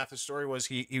made me laugh. The story was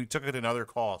he took another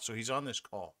call. So he's on this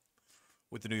call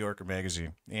with the New Yorker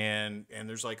magazine, and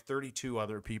there's like 32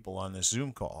 other people on this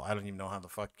Zoom call. I don't even know how the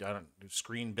fuck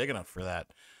screen big enough for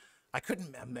that. I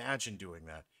couldn't imagine doing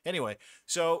that. Anyway,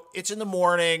 so it's in the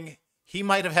morning. He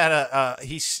might have had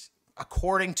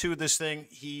according to this thing,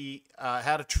 he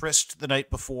had a tryst the night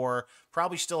before,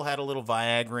 probably still had a little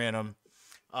Viagra in him,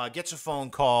 gets a phone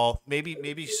call.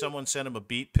 Maybe someone sent him a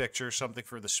beat picture, something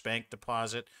for the spank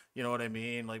deposit. You know what I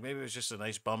mean? Like, maybe it was just a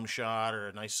nice bum shot or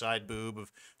a nice side boob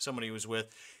of somebody he was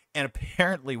with. And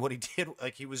apparently what he did,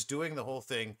 like, he was doing the whole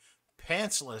thing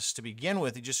pantsless to begin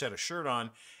with. He just had a shirt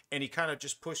on, and he kind of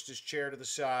just pushed his chair to the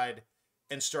side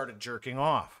and started jerking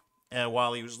off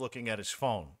while he was looking at his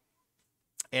phone.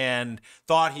 And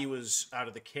thought he was out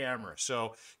of the camera.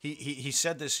 So he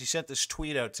said this. He sent this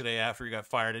tweet out today after he got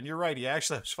fired. And you're right. He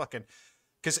actually was fucking,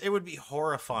 because it would be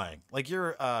horrifying. Like,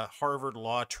 you're a Harvard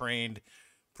law trained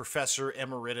professor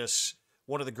emeritus,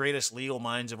 one of the greatest legal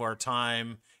minds of our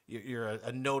time. You're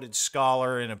a noted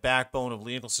scholar and a backbone of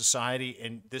legal society,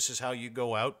 and this is how you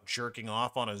go out jerking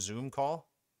off on a Zoom call.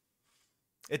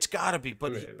 It's got to be.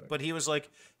 But he was like,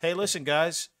 "Hey, listen,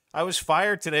 guys. I was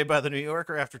fired today by the New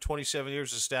Yorker after 27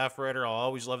 years as staff writer. I'll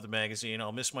always love the magazine.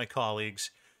 I'll miss my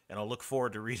colleagues. and I'll look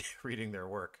forward to reading their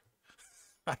work.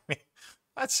 I mean,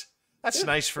 that's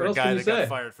nice for What a else guy can you that got say?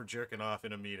 fired for jerking off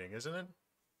in a meeting, isn't it?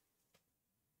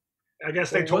 I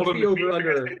guess they Well, told what's him the to beat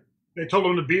over-under? it. They told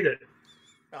him to beat it.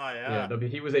 Oh Yeah, yeah.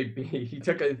 he was he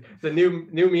took it's a new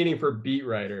meaning for beat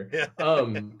writer. Yeah.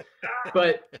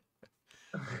 But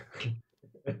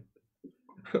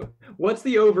what's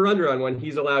the over-under on when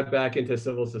he's allowed back into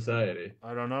civil society?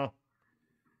 I don't know.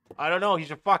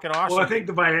 He's a fucking awesome. Well, I think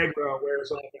the Viagra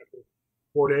wears off after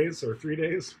 4 days or 3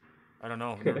 days. I don't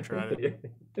know. I've never tried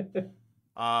it.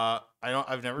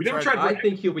 I've never You never tried. tried I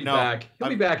think he'll be No, back. He'll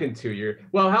be back in 2 years.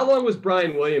 Well, how long was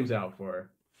Brian Williams out for?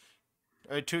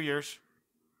 2 years.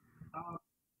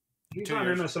 He's 2 on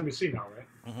years. MSNBC now, right?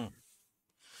 Mm-hmm.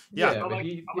 Yeah. but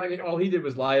I like all he did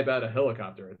was lie about a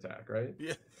helicopter attack, right?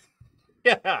 Yeah.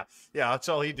 Yeah. That's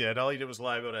all he did. All he did was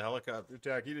lie about a helicopter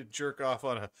attack. He didn't jerk off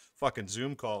on a fucking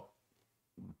Zoom call.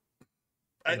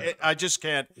 I just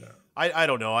can't. No. I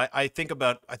don't know. I think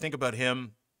about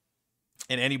him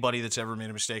and anybody that's ever made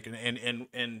a mistake,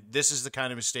 and this is the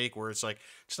kind of mistake where it's like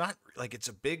it's not like it's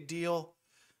a big deal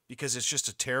because it's just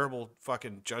a terrible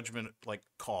fucking judgment like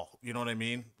call. You know what I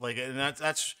mean? Like, and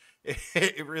that's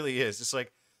it really is. It's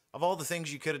like of all the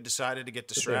things you could have decided to get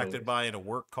distracted by in a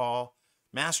work call,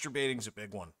 masturbating's a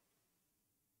big one.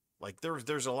 Like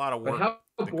there's a lot of work. But how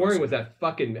boring was that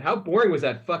fucking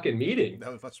meeting?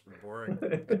 That must have been boring.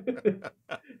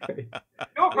 You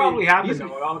know what probably happened,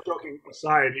 though, and all joking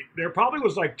aside, there probably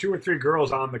was like 2 or 3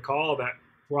 girls on the call that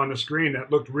were on the screen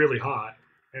that looked really hot,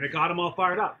 and it got them all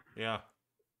fired up. Yeah.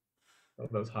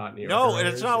 Those hot New York No, and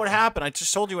it's writers. not what happened. I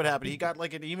just told you what happened. He got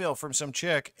like an email from some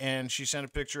chick, and she sent a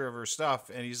picture of her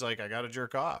stuff, and he's like, "I got to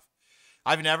jerk off."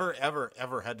 I've never, ever,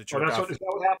 ever had to jerk off. Is that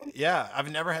what happened? Yeah,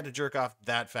 I've never had to jerk off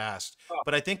that fast. Oh.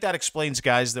 But I think that explains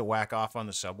guys that whack off on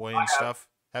the subway and stuff.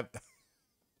 I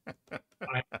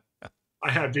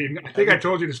have, Dean. I think I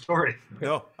told you the story.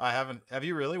 No, I haven't. Have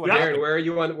you really? What Darren, happened? where are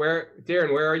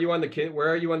you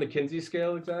on the Kinsey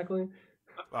scale exactly?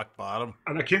 Rock bottom.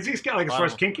 On the Kinsey scale, like as far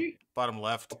as kinky? Bottom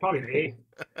left. Probably an 8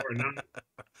 or a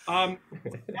 9.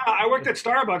 Yeah, I worked at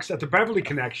Starbucks at the Beverly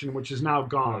Connection, which is now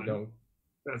gone. Don't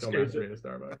That's masturbate at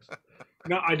Starbucks.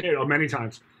 No, I did many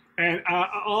times. And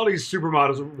all these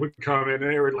supermodels would come in,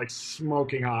 and they were like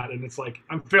smoking hot. And it's like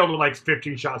I'm filled with like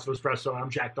 15 shots of espresso, and I'm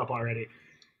jacked up already.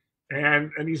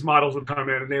 And these models would come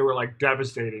in, and they were like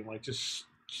devastating, like just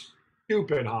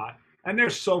stupid hot. And they're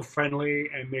so friendly,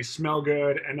 and they smell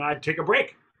good. And I'd take a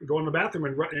break, go in the bathroom,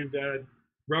 and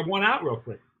rub one out real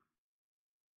quick.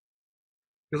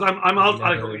 Because I'm out.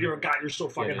 I go, you're a guy. You're so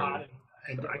fucking hot.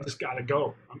 And I just gotta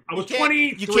go. I was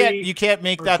 23. You can't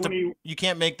make that. 20, You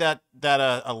can't make that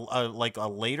like a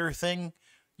later thing.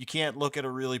 You can't look at a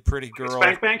really pretty girl.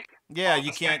 Spank bank. Yeah,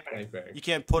 you can't. You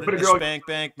can't put it in a spank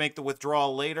bank. Make the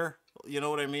withdrawal later. You know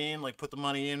what I mean? Like put the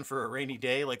money in for a rainy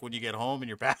day, like when you get home in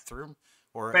your bathroom.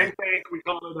 Or Spank bank. We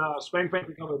call it spank bank.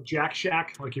 We call it Jack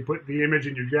Shack. Like you put the image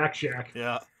in your Jack Shack.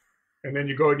 Yeah. And then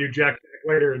you go in your Jack Shack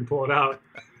later and pull it out.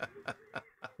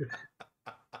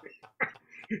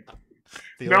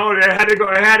 No, it had to go.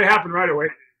 It had to happen right away.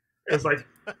 It was like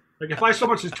if I so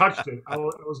much as touched it, I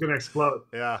was going to explode.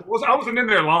 Yeah. I wasn't in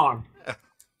there long.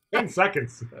 10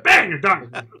 seconds. Bang, you're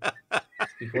done.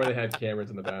 Before they had cameras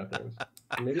in the bathrooms.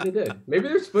 Maybe they did. Maybe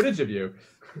there's footage of you.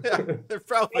 Yeah, they're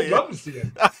probably. I'd love to see it.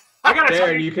 I gotta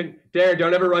tell you, Darren,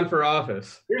 don't ever run for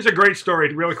office. here's a great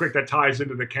story, really quick, that ties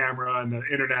into the camera and the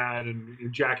internet and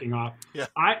jacking off. Yeah.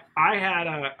 I had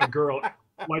a girl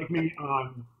like me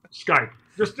on Skype.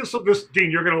 This, Dean,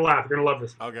 you're gonna laugh. You're gonna love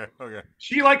this. Okay.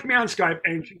 She liked me on Skype,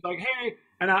 and she's like, "Hey,"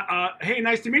 and "Hey,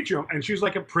 nice to meet you." And she's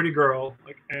like a pretty girl,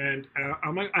 and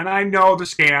I'm like, and I know the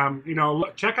scam. You know,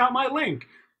 check out my link.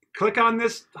 Click on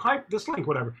this link,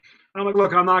 whatever. And I'm like,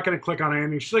 look, I'm not going to click on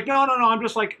anything. She's like, no, I'm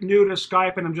just like new to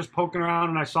Skype, and I'm just poking around,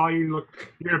 and I saw you.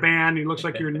 You're in a band. It looks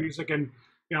like you're in music, and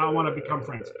I want to become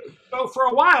friends. So for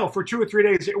a while, for 2 or 3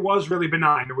 days, it was really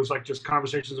benign. It was like just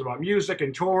conversations about music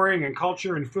and touring and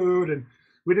culture and food, and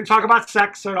we didn't talk about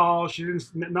sex at all. She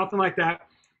didn't, nothing like that.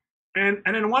 And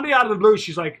then one day out of the blue,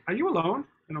 she's like, "Are you alone?"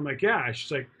 And I'm like, "Yeah."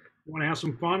 She's like, "You want to have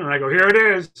some fun?" And I go, "Here it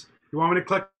is. You want me to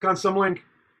click on some link?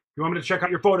 You want me to check out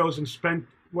your photos and spend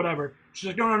whatever?" She's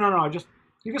like, No.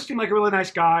 You just seem like a really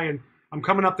nice guy, and I'm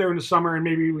coming up there in the summer, and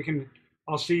maybe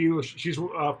I'll see you. She's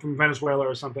from Venezuela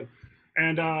or something.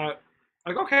 And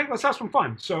like, okay, let's have some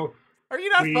fun. So Are you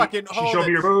not fucking? She showed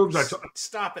me your boobs.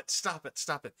 Stop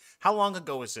it! How long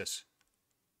ago was this?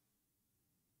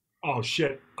 Oh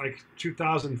shit! Like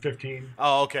 2015.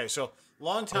 Oh, okay. So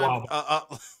long time.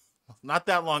 Not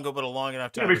that long ago, but a long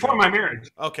enough time. Yeah, before ago. my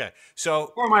marriage. Okay, so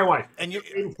Before my wife. and you,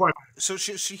 Before so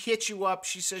she hits you up.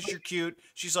 She says you're cute.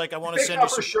 She's like, I want to take send you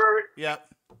off her some. shirt. Yeah.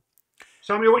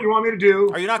 Tell me what you want me to do.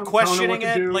 Are you not I'm telling her questioning what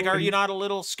to it? do, Like, are and you not a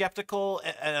little skeptical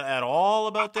at all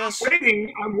about this?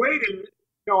 I'm waiting.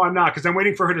 No, I'm not, because I'm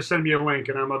waiting for her to send me a link,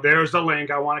 and I'm like, there's the link.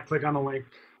 I want to click on the link,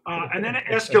 and then it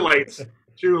escalates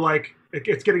to like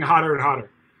it's getting hotter and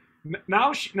hotter.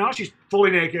 Now she's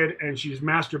fully naked and she's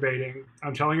masturbating.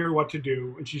 I'm telling her what to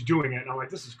do, and she's doing it. And I'm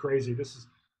like, this is crazy. This is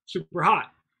super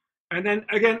hot. And then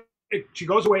again, she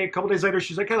goes away. A couple days later,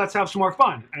 she's like, hey, let's have some more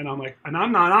fun. And I'm like, and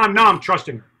I'm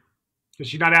trusting her because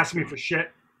she's not asking me for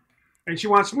shit, and she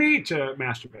wants me to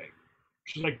masturbate.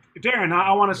 She's like, Darren,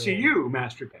 I want to see you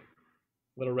masturbate.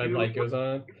 Little red light goes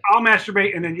on. I'll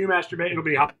masturbate and then you masturbate. It'll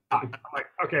be hot. I'm like,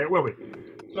 okay, it will be.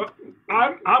 So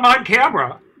I'm on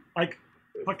camera, like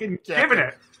fucking giving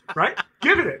it, right?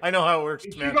 Giving it. I know how it works,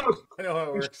 And man. I know how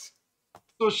it works.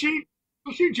 So she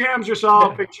jams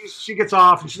herself and she gets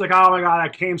off and she's like, oh my god, I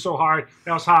came so hard.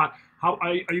 That was hot. How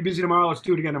are you busy tomorrow? Let's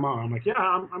do it again tomorrow. I'm like, yeah,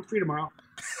 I'm free tomorrow.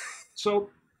 So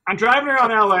I'm driving around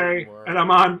LA and I'm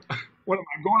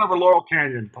going over Laurel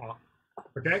Canyon, Paul.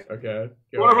 Okay. Okay.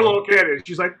 Going over Laurel Canyon.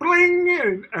 She's like, bling,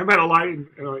 and I'm at a light, and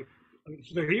I'm like,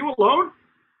 she's like, are you alone?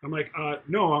 I'm like,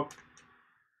 no.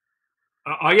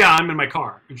 Oh yeah, I'm in my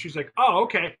car. And she's like, oh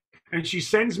okay. And she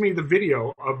sends me the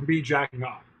video of me jacking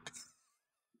off.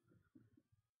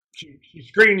 She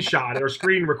screenshot it or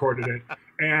screen recorded it,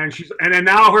 and then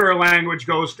now her language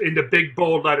goes into big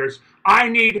bold letters. I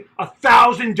need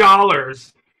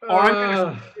 $1,000, or I'm gonna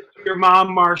send it to your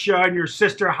mom Marcia and your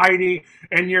sister Heidi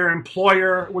and your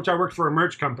employer, which I worked for a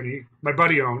merch company my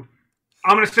buddy owned.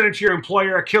 I'm gonna send it to your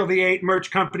employer, Kill the 8 merch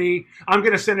company. I'm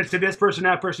gonna send it to this person,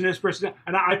 that person, this person,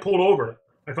 and I pulled over.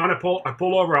 I pulled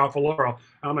over off of Laurel.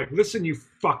 And I'm like, listen, you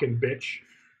fucking bitch,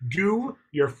 do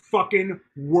your fucking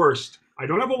worst. I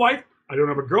don't have a wife. I don't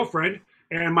have a girlfriend.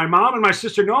 And my mom and my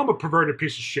sister know I'm a perverted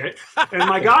piece of shit. And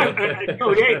my guy at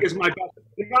Kill the 8 is my best.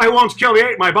 The guy who owns Kill the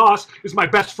 8, my boss, is my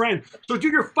best friend. So do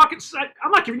your fucking.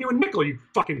 I'm not giving you a nickel, you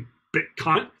fucking bit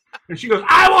cunt. And she goes,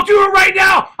 I will do it right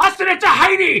now. I'll send it to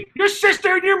Heidi, your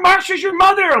sister, and your Marcia's your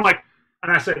mother. I'm like,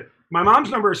 and I said, my mom's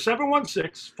number is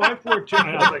 716-542.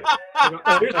 I was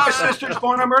like, here's my sister's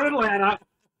phone number in Atlanta.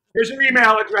 Here's her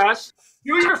email address.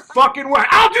 Do your fucking work.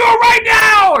 I'll do it right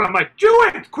now. And I'm like, do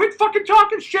it. Quit fucking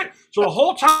talking shit. So the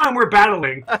whole time we're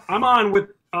battling, I'm on with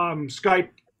Skype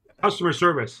customer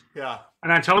service. Yeah.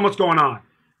 And I tell them what's going on.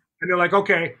 And they're like,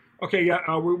 okay,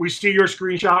 yeah, we see your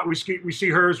screenshot. We see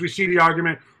hers. We see the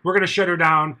argument. We're going to shut her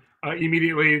down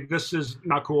immediately. This is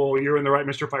not cool. You're in the right,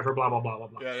 Mr. Pfeiffer, blah, blah, blah, blah,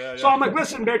 blah. Yeah. So I'm like,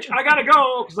 listen, bitch, I got to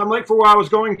go because I'm late for where I was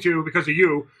going to because of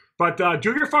you. But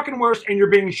do your fucking worst and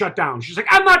you're being shut down. She's like,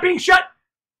 I'm not being shut.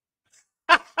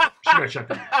 She got shut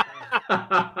down.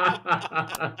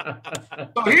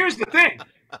 So here's the thing.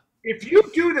 If you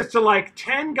do this to like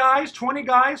 10 guys, 20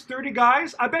 guys, 30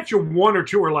 guys, I bet you 1 or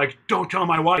 2 are like, don't tell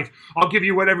my wife. I'll give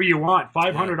you whatever you want.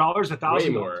 $500, $1,000. Way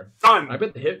more. Done. I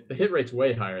bet the hit rate's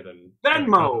way higher than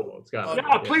Venmo. It's got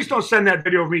Yeah, please don't send that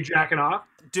video of me jacking off.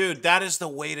 Dude, that is the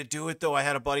way to do it, though. I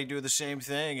had a buddy do the same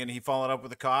thing, and he followed up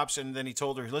with the cops, and then he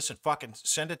told her, listen, fucking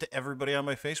send it to everybody on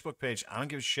my Facebook page. I don't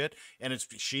give a shit. And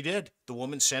she did. The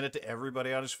woman sent it to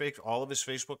everybody on his all of his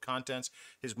Facebook contents,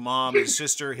 his mom, his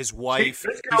sister, his wife.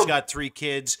 He's got 3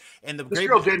 kids. And the this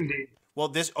girl didn't.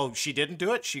 Well, she didn't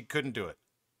do it? She couldn't do it.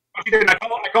 She didn't. I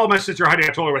called my sister Heidi.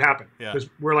 I told her what happened. Yeah. Because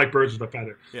we're like birds with a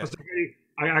feather. Yeah. I was like, hey,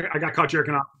 I got caught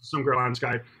jerking off with some girl on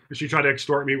Skype, and she tried to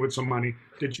extort me with some money.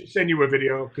 Did she send you a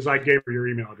video? Because I gave her your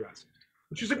email address.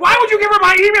 And she's like, why would you give her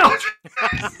my email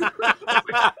address?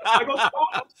 I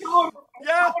go,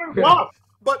 yeah.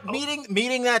 But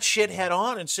meeting that shit head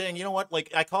on and saying, you know what,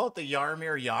 like I call it the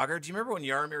Jaromir Jagr. Do you remember when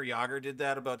Jaromir Jagr did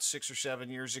that about 6 or 7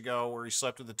 years ago, where he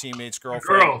slept with a teammate's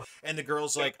girlfriend, and the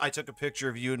girl's like, I took a picture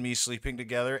of you and me sleeping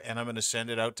together, and I'm gonna send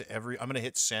it out to I'm gonna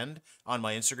hit send on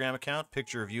my Instagram account,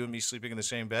 picture of you and me sleeping in the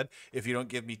same bed. If you don't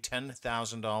give me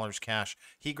 $10,000 cash,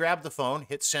 he grabbed the phone,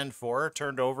 hit send for her,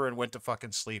 turned over, and went to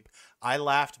fucking sleep. I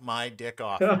laughed my dick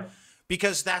off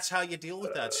because that's how you deal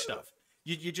with that stuff.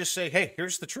 You just say, hey,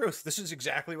 here's the truth. This is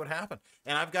exactly what happened.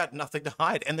 And I've got nothing to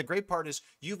hide. And the great part is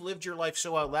you've lived your life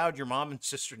so out loud, your mom and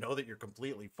sister know that you're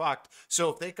completely fucked.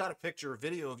 So if they got a picture or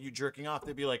video of you jerking off,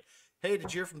 they'd be like, hey,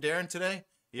 did you hear from Darren today?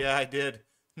 Yeah, I did.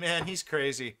 Man, he's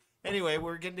crazy. Anyway,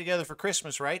 we're getting together for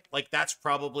Christmas, right? Like, that's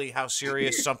probably how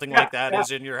serious something like that is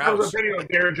in your house. That was a video of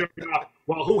Darren jerking off.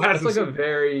 Well, who hasn't?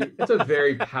 It's a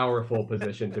very powerful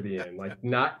position to be in. Like,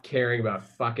 not caring about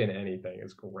fucking anything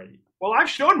is great. Well, I've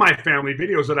shown my family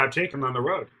videos that I've taken on the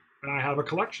road, and I have a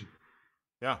collection.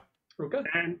 Yeah. Okay.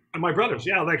 And my brothers,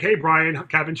 yeah, like, hey, Brian,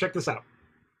 Kevin, check this out.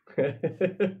 And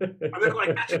they're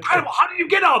like, that's incredible. How do you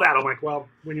get all that? I'm like, well,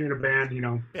 when you're in a band,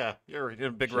 Yeah, you're in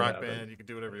a big Shit rock happens. band. You can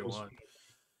do whatever you those want.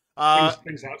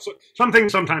 things happen. So some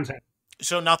things sometimes happen.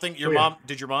 So nothing. Your So, yeah. mom?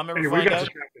 Did your mom ever Anyway, we find got out?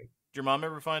 distracted. Did your mom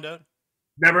ever find out?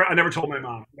 I never told my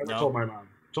mom. Never No? told my mom.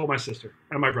 Told my sister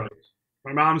and my brothers.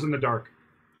 My mom's in the dark.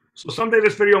 So someday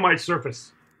this video might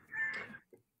surface.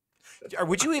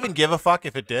 Would you even give a fuck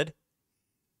if it did?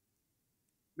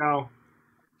 No.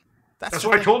 That's the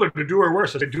why I thing. told her to do her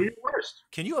worst. I said, do your worst.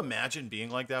 Can you imagine being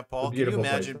like that, Paul? It's a Can you beautiful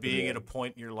place imagine to being be at a in.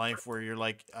 point in your life where you're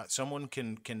like, someone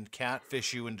can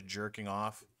catfish you into jerking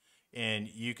off, and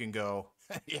you can go,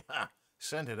 yeah,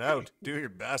 send it out, do your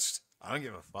best. I don't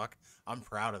give a fuck. I'm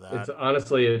proud of that. It's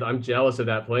honestly, I'm jealous of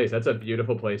that place. That's a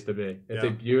beautiful place to be. It's Yeah.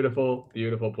 a beautiful,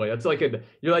 beautiful place. That's like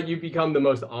you become the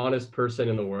most honest person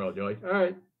in the world. You're like, all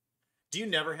right, Do you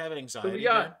never have anxiety?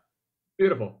 yeah, Dan?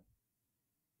 beautiful.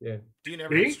 Yeah. Do you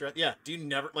never Me? have stress? Yeah. Do you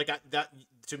never that?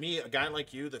 To me, a guy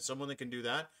like you, that someone that can do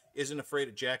that, isn't afraid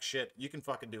of jack shit. You can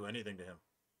fucking do anything to him.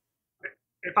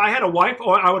 If I had a wife,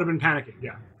 I would have been panicking.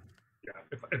 Yeah.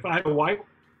 If I had a wife,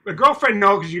 a girlfriend,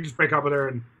 no, because you just break up with her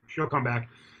and she'll come back.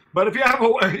 But if you have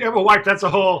a wife, that's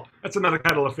another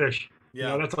kettle of fish.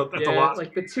 Yeah. That's a lot.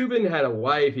 Like the Tubin had a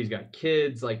wife. He's got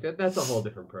kids. Like that's a whole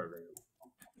different program.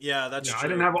 Yeah, that's Yeah, true. I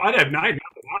didn't have nothing.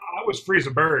 I was free as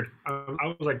a bird. I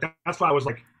was like, that's why I was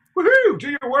like, woohoo, do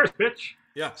your worst, bitch.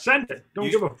 Yeah. Send it. Don't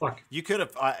give a fuck. You could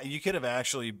have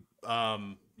actually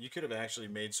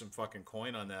made some fucking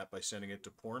coin on that by sending it to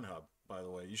Pornhub. By the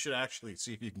way, you should actually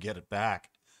see if you can get it back.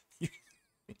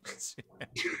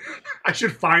 I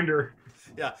should find her.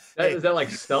 Yeah. Is that like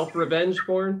self revenge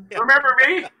porn? Yeah. Remember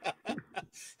me?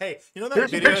 Hey, you know that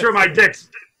Here's a video? picture of my dicks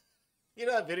You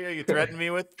know that video you threatened me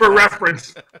with? for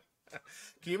reference.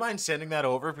 Can you mind sending that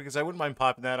over? Because I wouldn't mind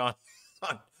popping that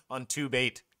on Tube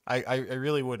 8. I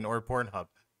really wouldn't, or Pornhub.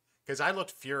 Because I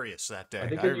looked furious that day. I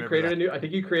think remember you created that. I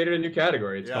think you created a new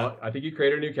category. Yeah. I think you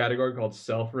created a new category called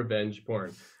self revenge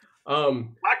porn.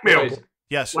 Blackmail. Boys,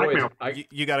 Yes. Blackmail.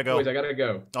 You got to go. boys, I gotta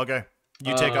go. Okay.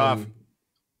 You take off.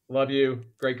 Love you.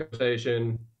 Great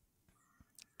conversation.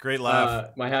 Great laugh.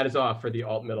 My hat is off for the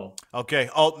alt middle. Okay.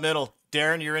 Alt middle.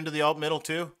 Darren, you're into the alt middle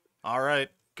too? All right.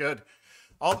 Good.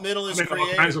 Alt middle is I mean, all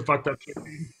kinds created. of fucked up shit.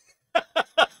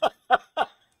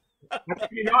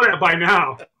 You know that by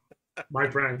now, my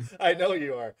friend. I know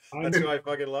you are. That's I'm why I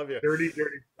fucking love you. dirty.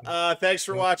 Thanks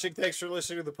for watching. Thanks for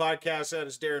listening to the podcast. That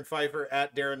is Darren Pfeiffer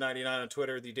at Darren99 on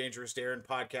Twitter, the Dangerous Darren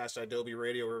podcast, Adobe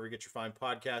Radio, wherever you get your fine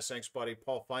podcasts. Thanks, buddy.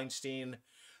 Paul Feinstein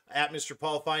at Mr.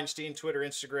 Paul Feinstein, Twitter,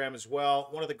 Instagram as well.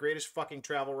 One of the greatest fucking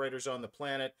travel writers on the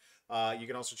planet. You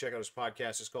can also check out his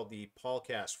podcast. It's called the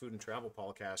Paulcast, Food and Travel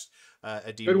Podcast.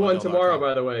 At Good one DMLL.com. tomorrow,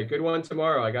 by the way. Good one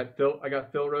tomorrow. I got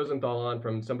Phil Rosenthal on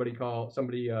from somebody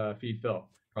feed Phil.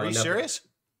 Are you Netflix. serious?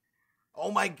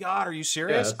 Oh my God, are you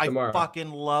serious? that's I tomorrow.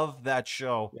 fucking love that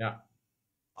show. Yeah.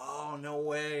 Oh, no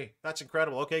way. That's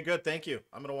incredible. Okay, good. Thank you.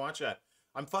 I'm going to watch that.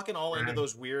 I'm fucking all into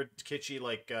those weird, kitschy,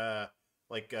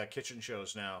 kitchen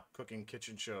shows now, cooking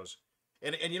kitchen shows.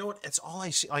 And you know what? It's all I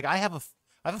see. Like, I have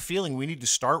a feeling we need to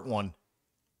start one.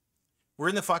 We're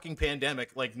in the fucking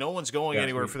pandemic. Like, no one's going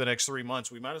anywhere for the next 3 months.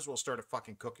 We might as well start a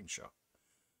fucking cooking show.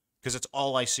 Because it's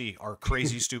all I see are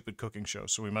crazy, stupid cooking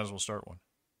shows. So we might as well start one.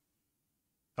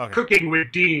 Okay. Cooking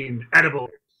with Dean, edible.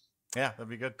 Yeah, that'd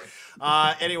be good.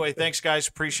 Anyway, thanks, guys.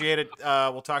 Appreciate it.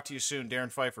 We'll talk to you soon.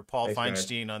 Darren Pfeiffer, Paul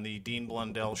Feinstein on the Dean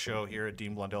Blundell Show here at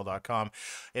DeanBlundell.com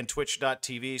and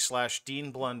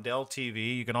twitch.tv/Dean Blundell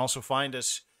TV. You can also find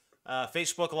us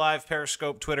Facebook Live,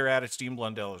 Periscope, Twitter at It's Dean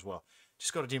Blundell as well.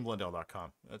 Just go to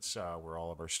DeanBlundell.com. That's where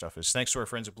all of our stuff is. Thanks to our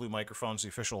friends at Blue Microphones, the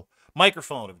official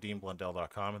microphone of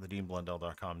DeanBlundell.com and the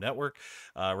DeanBlundell.com network.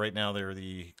 Right now, they're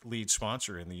the lead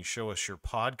sponsor in the Show Us Your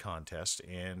Pod contest.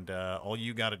 And all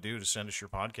you got to do to send us your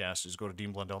podcast is go to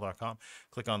DeanBlundell.com,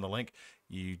 click on the link.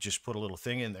 You just put a little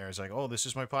thing in there. It's like, oh, this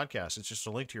is my podcast. It's just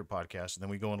a link to your podcast. And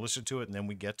then we go and listen to it, and then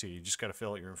we get to you. You just got to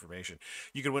fill out your information.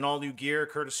 You can win all new gear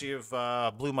courtesy of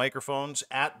Blue Microphones,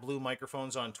 at Blue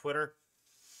Microphones on Twitter.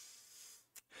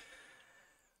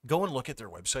 Go and look at their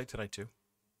website tonight, too.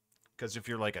 Because if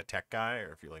you're like a tech guy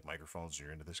or if you like microphones or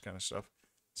you're into this kind of stuff,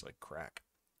 it's like crack.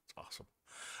 It's awesome.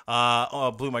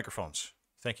 Blue Microphones.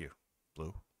 Thank you,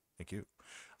 Blue. Thank you.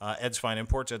 Ed's Fine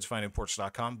Imports,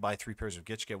 edsfineimports.com. Buy 3 pairs of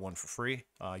Gitch, get 1 for free.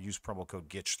 Use promo code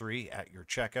GITCH3 at your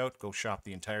checkout. Go shop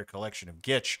the entire collection of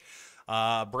Gitch.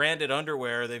 Branded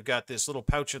underwear. They've got this little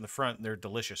pouch in the front, and they're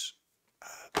delicious.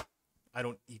 I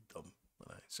don't eat them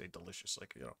when I say delicious,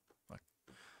 like,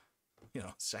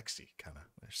 sexy kind of.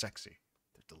 They're sexy.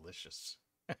 They're delicious.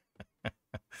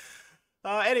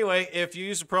 Anyway, if you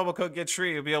use the promo code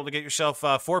GetStree, you'll be able to get yourself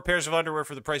 4 pairs of underwear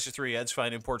for the price of 3.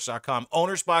 EdsFineImports.com.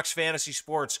 Owner's Box Fantasy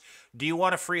Sports. Do you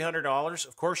want a free $100?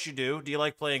 Of course you do. Do you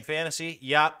like playing fantasy?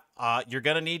 Yep. You're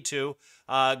going to need to.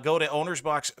 Go to Owner's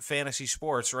Box Fantasy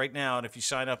Sports right now, and if you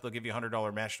sign up, they'll give you a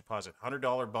 $100 match deposit.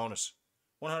 $100 bonus.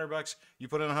 $100. You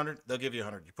put in 100, they'll give you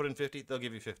 100. You put in 50, they'll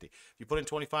give you 50. If you put in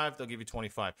 25, they'll give you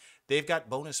 25. They've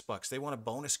got bonus bucks. They want to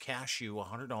bonus cash you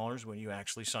 $100 when you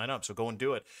actually sign up. So go and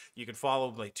do it. You can follow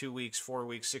like 2 weeks, 4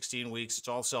 weeks, 16 weeks. It's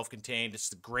all self-contained. It's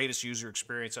the greatest user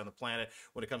experience on the planet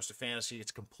when it comes to fantasy.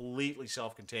 It's completely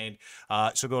self-contained.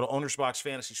 So go to Owner's Box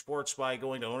Fantasy Sports by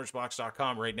going to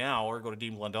ownersbox.com right now, or go to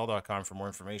deanblundell.com for more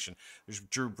information. There's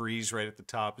Drew Brees right at the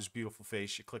top, his beautiful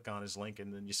face. You click on his link,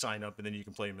 and then you sign up, and then you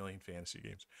can play a million fantasy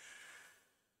games.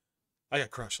 I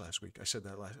got crushed last week. I said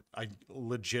that last. I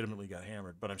legitimately got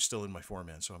hammered, but I'm still in my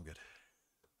 4-man, so I'm good.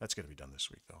 That's gonna be done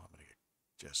this week, though. I'm gonna get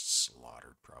just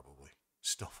slaughtered, probably.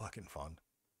 Still fucking fun.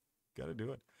 Got to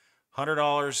do it.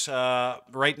 $100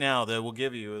 right now that we'll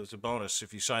give you as a bonus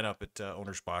if you sign up at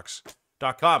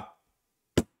ownersbox.com.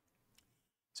 Is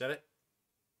that it?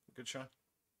 Good, Sean?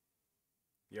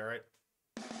 You all right?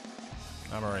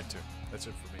 I'm all right, too. That's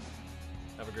it for me.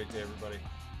 Have a great day, everybody.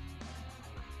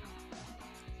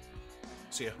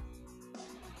 See ya.